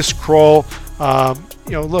 But Lucas Krull,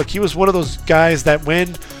 look, he was one of those guys that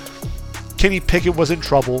when Kenny Pickett was in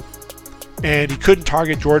trouble and he couldn't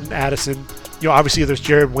target Jordan Addison, obviously there's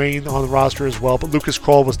Jared Wayne on the roster as well, but Lucas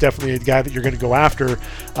Krull was definitely a guy that you're going to go after.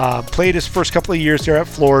 Played his first couple of years there at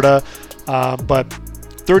Florida, but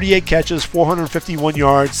 38 catches, 451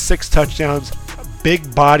 yards, 6 touchdowns,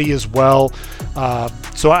 big body as well.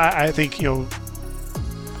 So I think,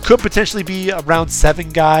 could potentially be a round 7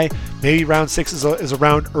 guy. Maybe round 6 is a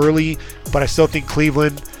round early, but I still think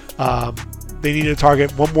Cleveland, they need to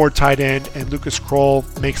target one more tight end, and Lucas Krull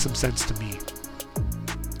makes some sense to me.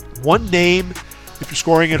 One name, if you're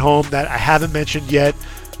scoring at home, that I haven't mentioned yet,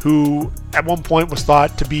 who at one point was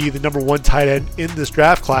thought to be the number 1 tight end in this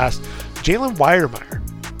draft class, Jalen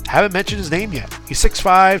Wydermyer. Haven't mentioned his name yet. He's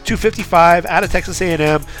 6'5", 255, out of Texas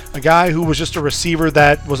A&M, a guy who was just a receiver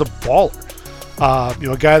that was a baller. A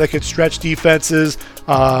guy that could stretch defenses,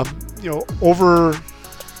 over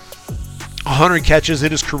 100 catches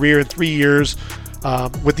in his career in 3 years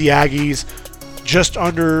with the Aggies, just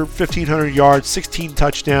under 1,500 yards, 16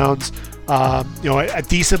 touchdowns. a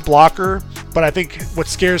decent blocker. But I think what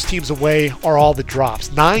scares teams away are all the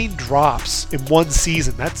drops. 9 drops in one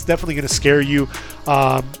season. That's definitely going to scare you.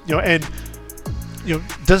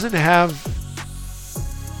 Doesn't have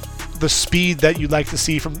the speed that you'd like to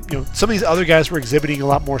see from, some of these other guys were exhibiting a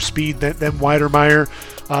lot more speed than Weidermeyer.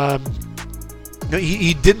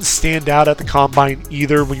 He didn't stand out at the combine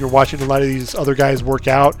either when you're watching a lot of these other guys work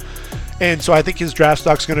out. And so I think his draft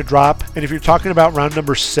stock's going to drop. And if you're talking about round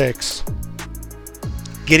number 6,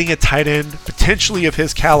 getting a tight end potentially of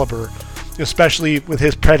his caliber, especially with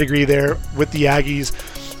his pedigree there with the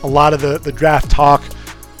Aggies, a lot of the draft talk,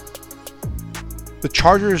 the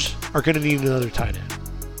Chargers are going to need another tight end.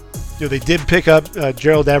 They did pick up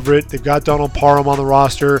Gerald Everett. They've got Donald Parham on the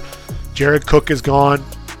roster. Jared Cook is gone.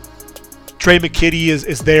 Trey McKitty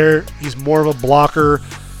is there. He's more of a blocker.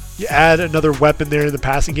 You add another weapon there in the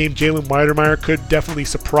passing game. Jalen Weidermeyer could definitely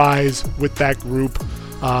surprise with that group.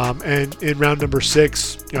 And in round number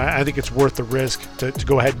 6, I think it's worth the risk to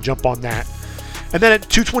go ahead and jump on that. And then at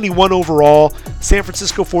 221 overall, San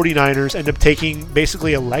Francisco 49ers end up taking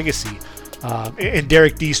basically a legacy. And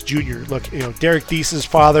Derek Deese Jr. Look, Derek Deese's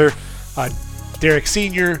father, Derek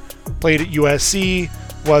Sr., played at USC,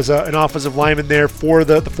 was an offensive lineman there for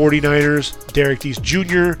the 49ers. Derek Deese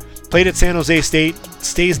Jr. played at San Jose State,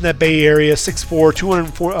 stays in that Bay Area, 6'4",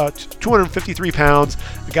 253 pounds,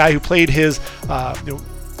 a guy who played his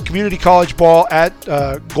community college ball at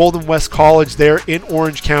Golden West College there in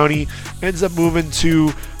Orange County, ends up moving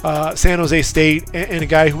to San Jose State, and a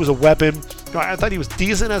guy who was a weapon. I thought he was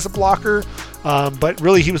decent as a blocker, but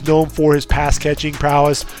really he was known for his pass-catching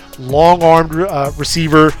prowess. Long-armed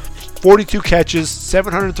receiver, 42 catches,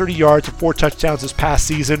 730 yards, and 4 touchdowns this past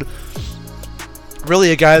season.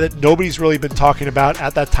 Really a guy that nobody's really been talking about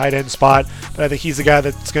at that tight end spot, but I think he's the guy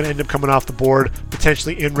that's going to end up coming off the board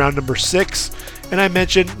potentially in round number 6. And I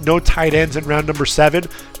mentioned no tight ends in round number 7,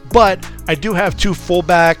 but I do have 2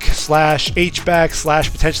 fullback / H-back /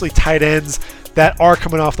 potentially tight ends that are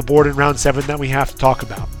coming off the board in round 7 that we have to talk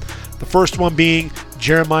about. The first one being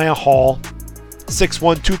Jeremiah Hall,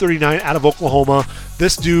 6'1", 239 out of Oklahoma.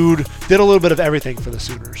 This dude did a little bit of everything for the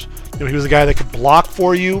Sooners. He was a guy that could block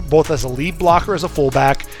for you, both as a lead blocker as a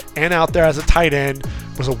fullback and out there as a tight end.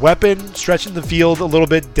 Was a weapon, stretching the field a little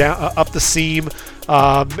bit down up the seam.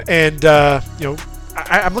 I'm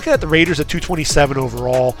looking at the Raiders at 227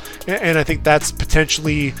 overall, and I think that's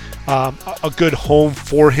potentially a good home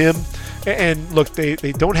for him. And look, they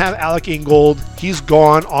don't have Alec Ingold. He's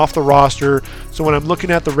gone off the roster. So when I'm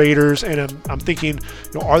looking at the Raiders and I'm thinking,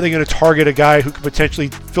 are they going to target a guy who could potentially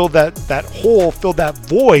fill that hole, fill that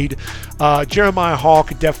void? Jeremiah Hall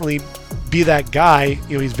could definitely be that guy.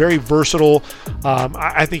 He's very versatile.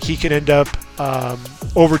 I think he could end up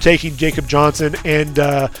overtaking Jacob Johnson and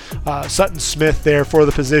Sutton Smith there for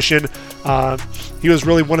the position. He was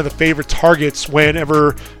really one of the favorite targets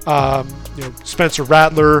whenever Spencer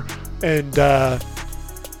Rattler and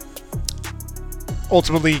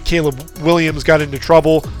ultimately Caleb Williams got into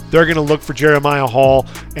trouble. They're going to look for Jeremiah Hall,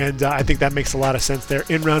 and I think that makes a lot of sense there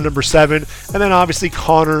in round number 7. And then obviously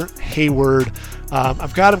Connor Hayward.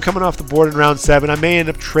 I've got him coming off the board in round 7. I may end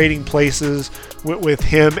up trading places with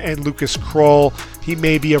him and Lucas Krull. He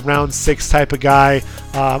may be a round 6 type of guy.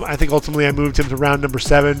 I think ultimately I moved him to round number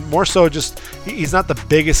 7. More so just, he's not the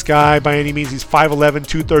biggest guy by any means. He's 5'11",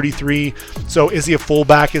 233. So is he a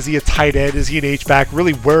fullback? Is he a tight end? Is he an H-back?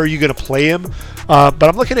 Really, where are you going to play him? But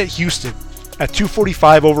I'm looking at Houston at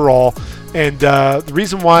 245 overall. And the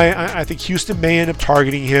reason why I think Houston may end up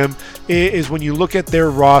targeting him is when you look at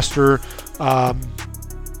their roster,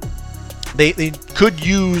 they could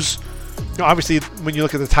use, obviously when you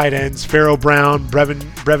look at the tight ends, Pharaoh Brown,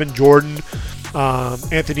 Brevin Jordan,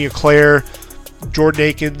 Anthony Leclerc, Jordan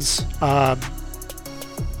Akins.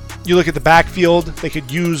 You look at the backfield, they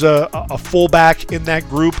could use a fullback in that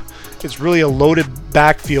group. It's really a loaded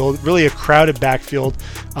backfield, really a crowded backfield.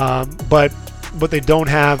 But what they don't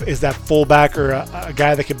have is that fullback or a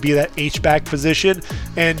guy that could be that H-back position.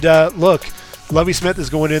 And look, Lovie Smith is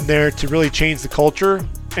going in there to really change the culture,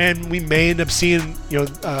 and we may end up seeing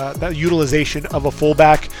that utilization of a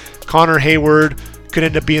fullback. Connor Hayward could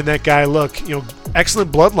end up being that guy. Look,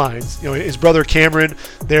 excellent bloodlines. His brother Cameron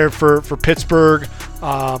there for Pittsburgh.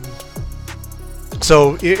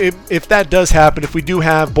 So if that does happen, if we do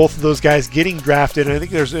have both of those guys getting drafted, and I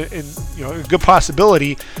think there's a good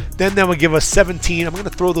possibility, then that would give us 17. I'm going to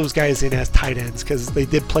throw those guys in as tight ends because they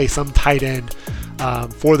did play some tight end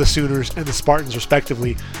for the Sooners and the Spartans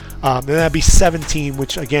respectively. And that'd be 17,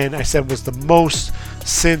 which again I said was the most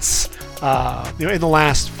since in the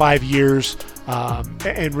last 5 years.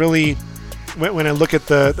 And really, when I look at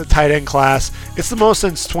the tight end class, it's the most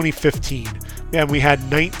since 2015. And we had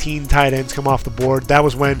 19 tight ends come off the board. That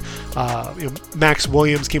was when Max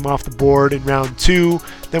Williams came off the board in round 2.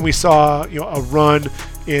 Then we saw a run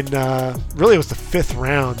in really it was the 5th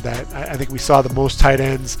round that I think we saw the most tight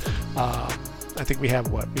ends. I think we had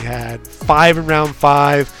 5 in round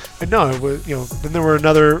 5, and no, it was then there were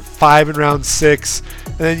another 5 in round 6,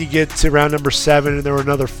 and then you get to round number 7, and there were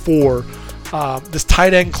another 4. This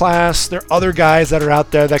tight end class, there are other guys that are out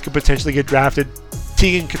there that could potentially get drafted.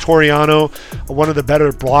 Tegan Catoriano, one of the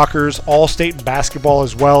better blockers, all-state in basketball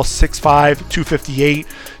as well, 6'5", 258.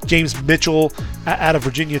 James Mitchell out of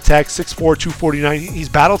Virginia Tech, 6'4", 249. He's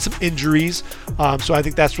battled some injuries, so I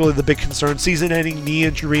think that's really the big concern. Season-ending knee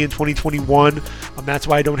injury in 2021. That's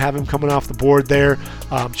why I don't have him coming off the board there.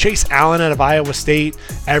 Chase Allen out of Iowa State.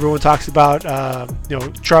 Everyone talks about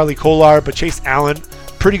Charlie Kolar, but Chase Allen,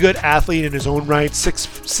 pretty good athlete in his own right,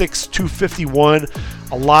 6'6", 251.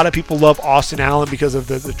 A lot of people love Austin Allen because of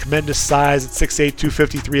the tremendous size at 6'8",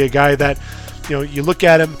 253, a guy that, you look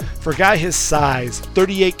at him, for a guy his size,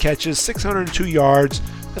 38 catches, 602 yards,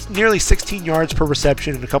 that's nearly 16 yards per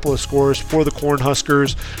reception and a couple of scores for the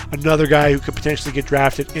Cornhuskers. Another guy who could potentially get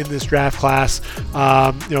drafted in this draft class.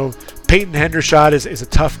 Peyton Hendershot is a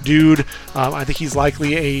tough dude. I think he's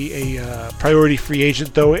likely a priority free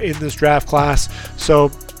agent, though, in this draft class.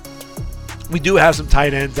 So we do have some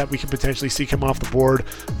tight ends that we can potentially see come off the board.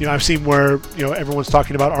 I've seen where, everyone's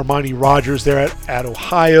talking about Armani Rogers there at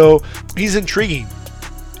Ohio. He's intriguing.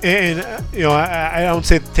 And, I don't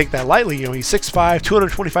say take that lightly. He's 6'5",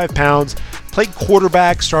 225 pounds, played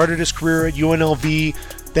quarterback, started his career at UNLV,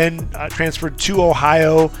 then transferred to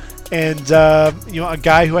Ohio. And, a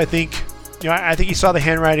guy who I think he saw the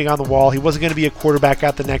handwriting on the wall. He wasn't going to be a quarterback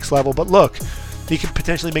at the next level. But look, he could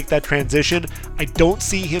potentially make that transition. I don't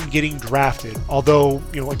see him getting drafted. Although,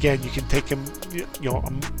 again, you can take him,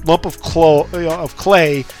 a lump of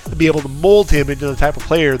clay to be able to mold him into the type of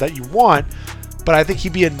player that you want. But I think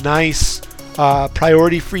he'd be a nice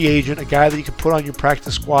priority free agent, a guy that you can put on your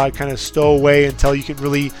practice squad, kind of stow away until you can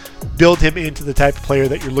really build him into the type of player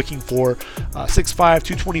that you're looking for. 6'5",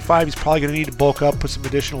 225, he's probably going to need to bulk up, put some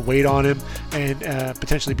additional weight on him, and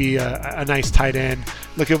potentially be a nice tight end.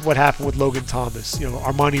 Look at what happened with Logan Thomas.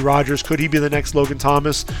 Armani Rogers, could he be the next Logan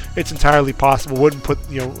Thomas? It's entirely possible. Wouldn't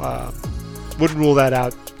rule that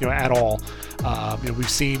out, at all. We've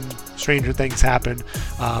seen stranger things happen.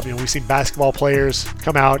 We've seen basketball players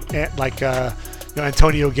come out like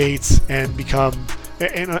Antonio Gates and become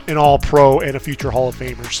an all-pro and a future Hall of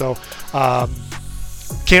Famer. So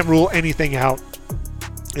can't rule anything out.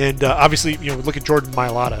 And obviously, look at Jordan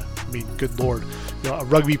Mailata. I mean, good Lord. A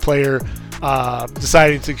rugby player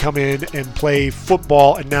deciding to come in and play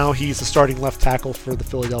football, and now he's the starting left tackle for the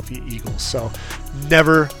Philadelphia Eagles. So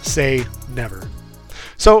never say never.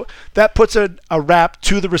 So that puts a wrap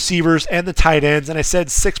to the receivers and the tight ends. And I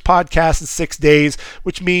said 6 podcasts in 6 days,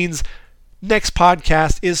 which means next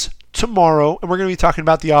podcast is tomorrow. And we're going to be talking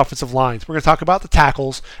about the offensive lines. We're going to talk about the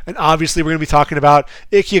tackles. And obviously, we're going to be talking about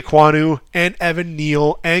Ike Ekwonu and Evan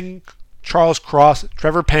Neal and Charles Cross,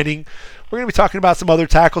 Trevor Penning. We're going to be talking about some other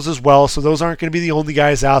tackles as well, so those aren't going to be the only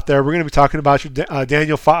guys out there. We're going to be talking about your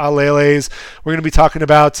Daniel Fa'aleles. We're going to be talking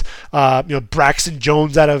about Braxton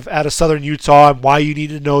Jones out of Southern Utah and why you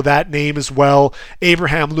need to know that name as well.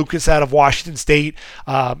 Abraham Lucas out of Washington State,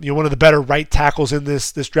 one of the better right tackles in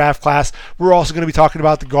this draft class. We're also going to be talking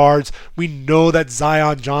about the guards. We know that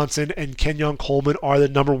Zion Johnson and Kenyon Coleman are the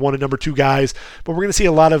number 1 and number 2 guys, but we're going to see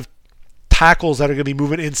a lot of tackles that are going to be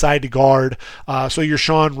moving inside to guard. So your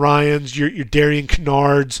Sean Ryans, your Darian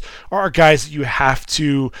Kennards are guys that you have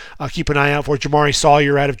to keep an eye out for. Jamari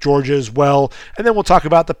Sawyer out of Georgia as well. And then we'll talk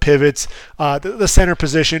about the pivots, the center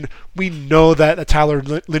position. We know that Tyler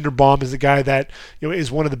Linderbaum is the guy that is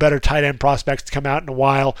one of the better tight end prospects to come out in a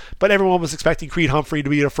while. But everyone was expecting Creed Humphrey to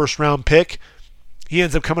be a first-round pick. He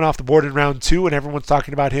ends up coming off the board in round 2, and everyone's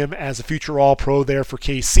talking about him as a future All-Pro there for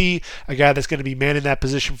KC, a guy that's going to be manning that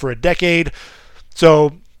position for a decade.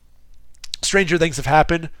 So, stranger things have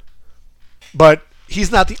happened, but he's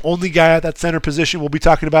not the only guy at that center position. We'll be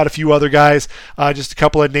talking about a few other guys, just a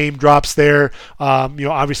couple of name drops there.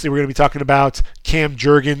 Obviously, we're going to be talking about Cam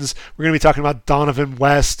Jurgens. We're going to be talking about Donovan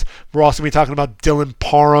West. We're also going to be talking about Dylan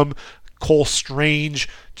Parham, Cole Strange.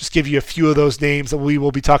 Just give you a few of those names that we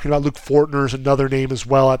will be talking about. Luke Fortner is another name as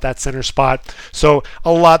well at that center spot. So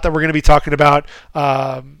a lot that we're going to be talking about,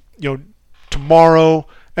 tomorrow.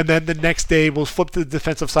 And then the next day, we'll flip to the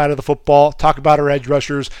defensive side of the football, talk about our edge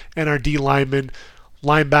rushers and our D linemen,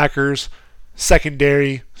 linebackers,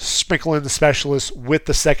 secondary, sprinkle in the specialists with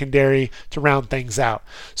the secondary to round things out.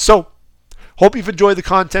 So Hope you've enjoyed the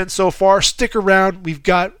content so far. Stick around. We've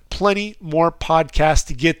got plenty more podcasts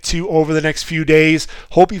to get to over the next few days.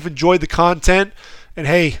 Hope you've enjoyed the content. And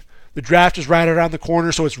hey, the draft is right around the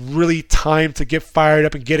corner, so it's really time to get fired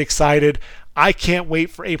up and get excited. I can't wait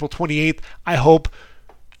for April 28th. I hope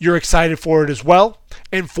you're excited for it as well.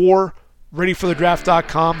 And for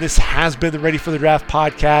ReadyForTheDraft.com, this has been the Ready for the Draft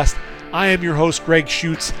podcast. I am your host, Greg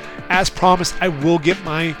Schutz. As promised, I will get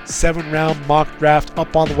my 7-round mock draft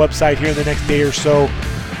up on the website here in the next day or so.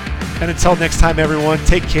 And until next time, everyone,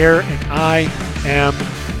 take care, and I am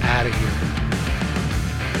out of here.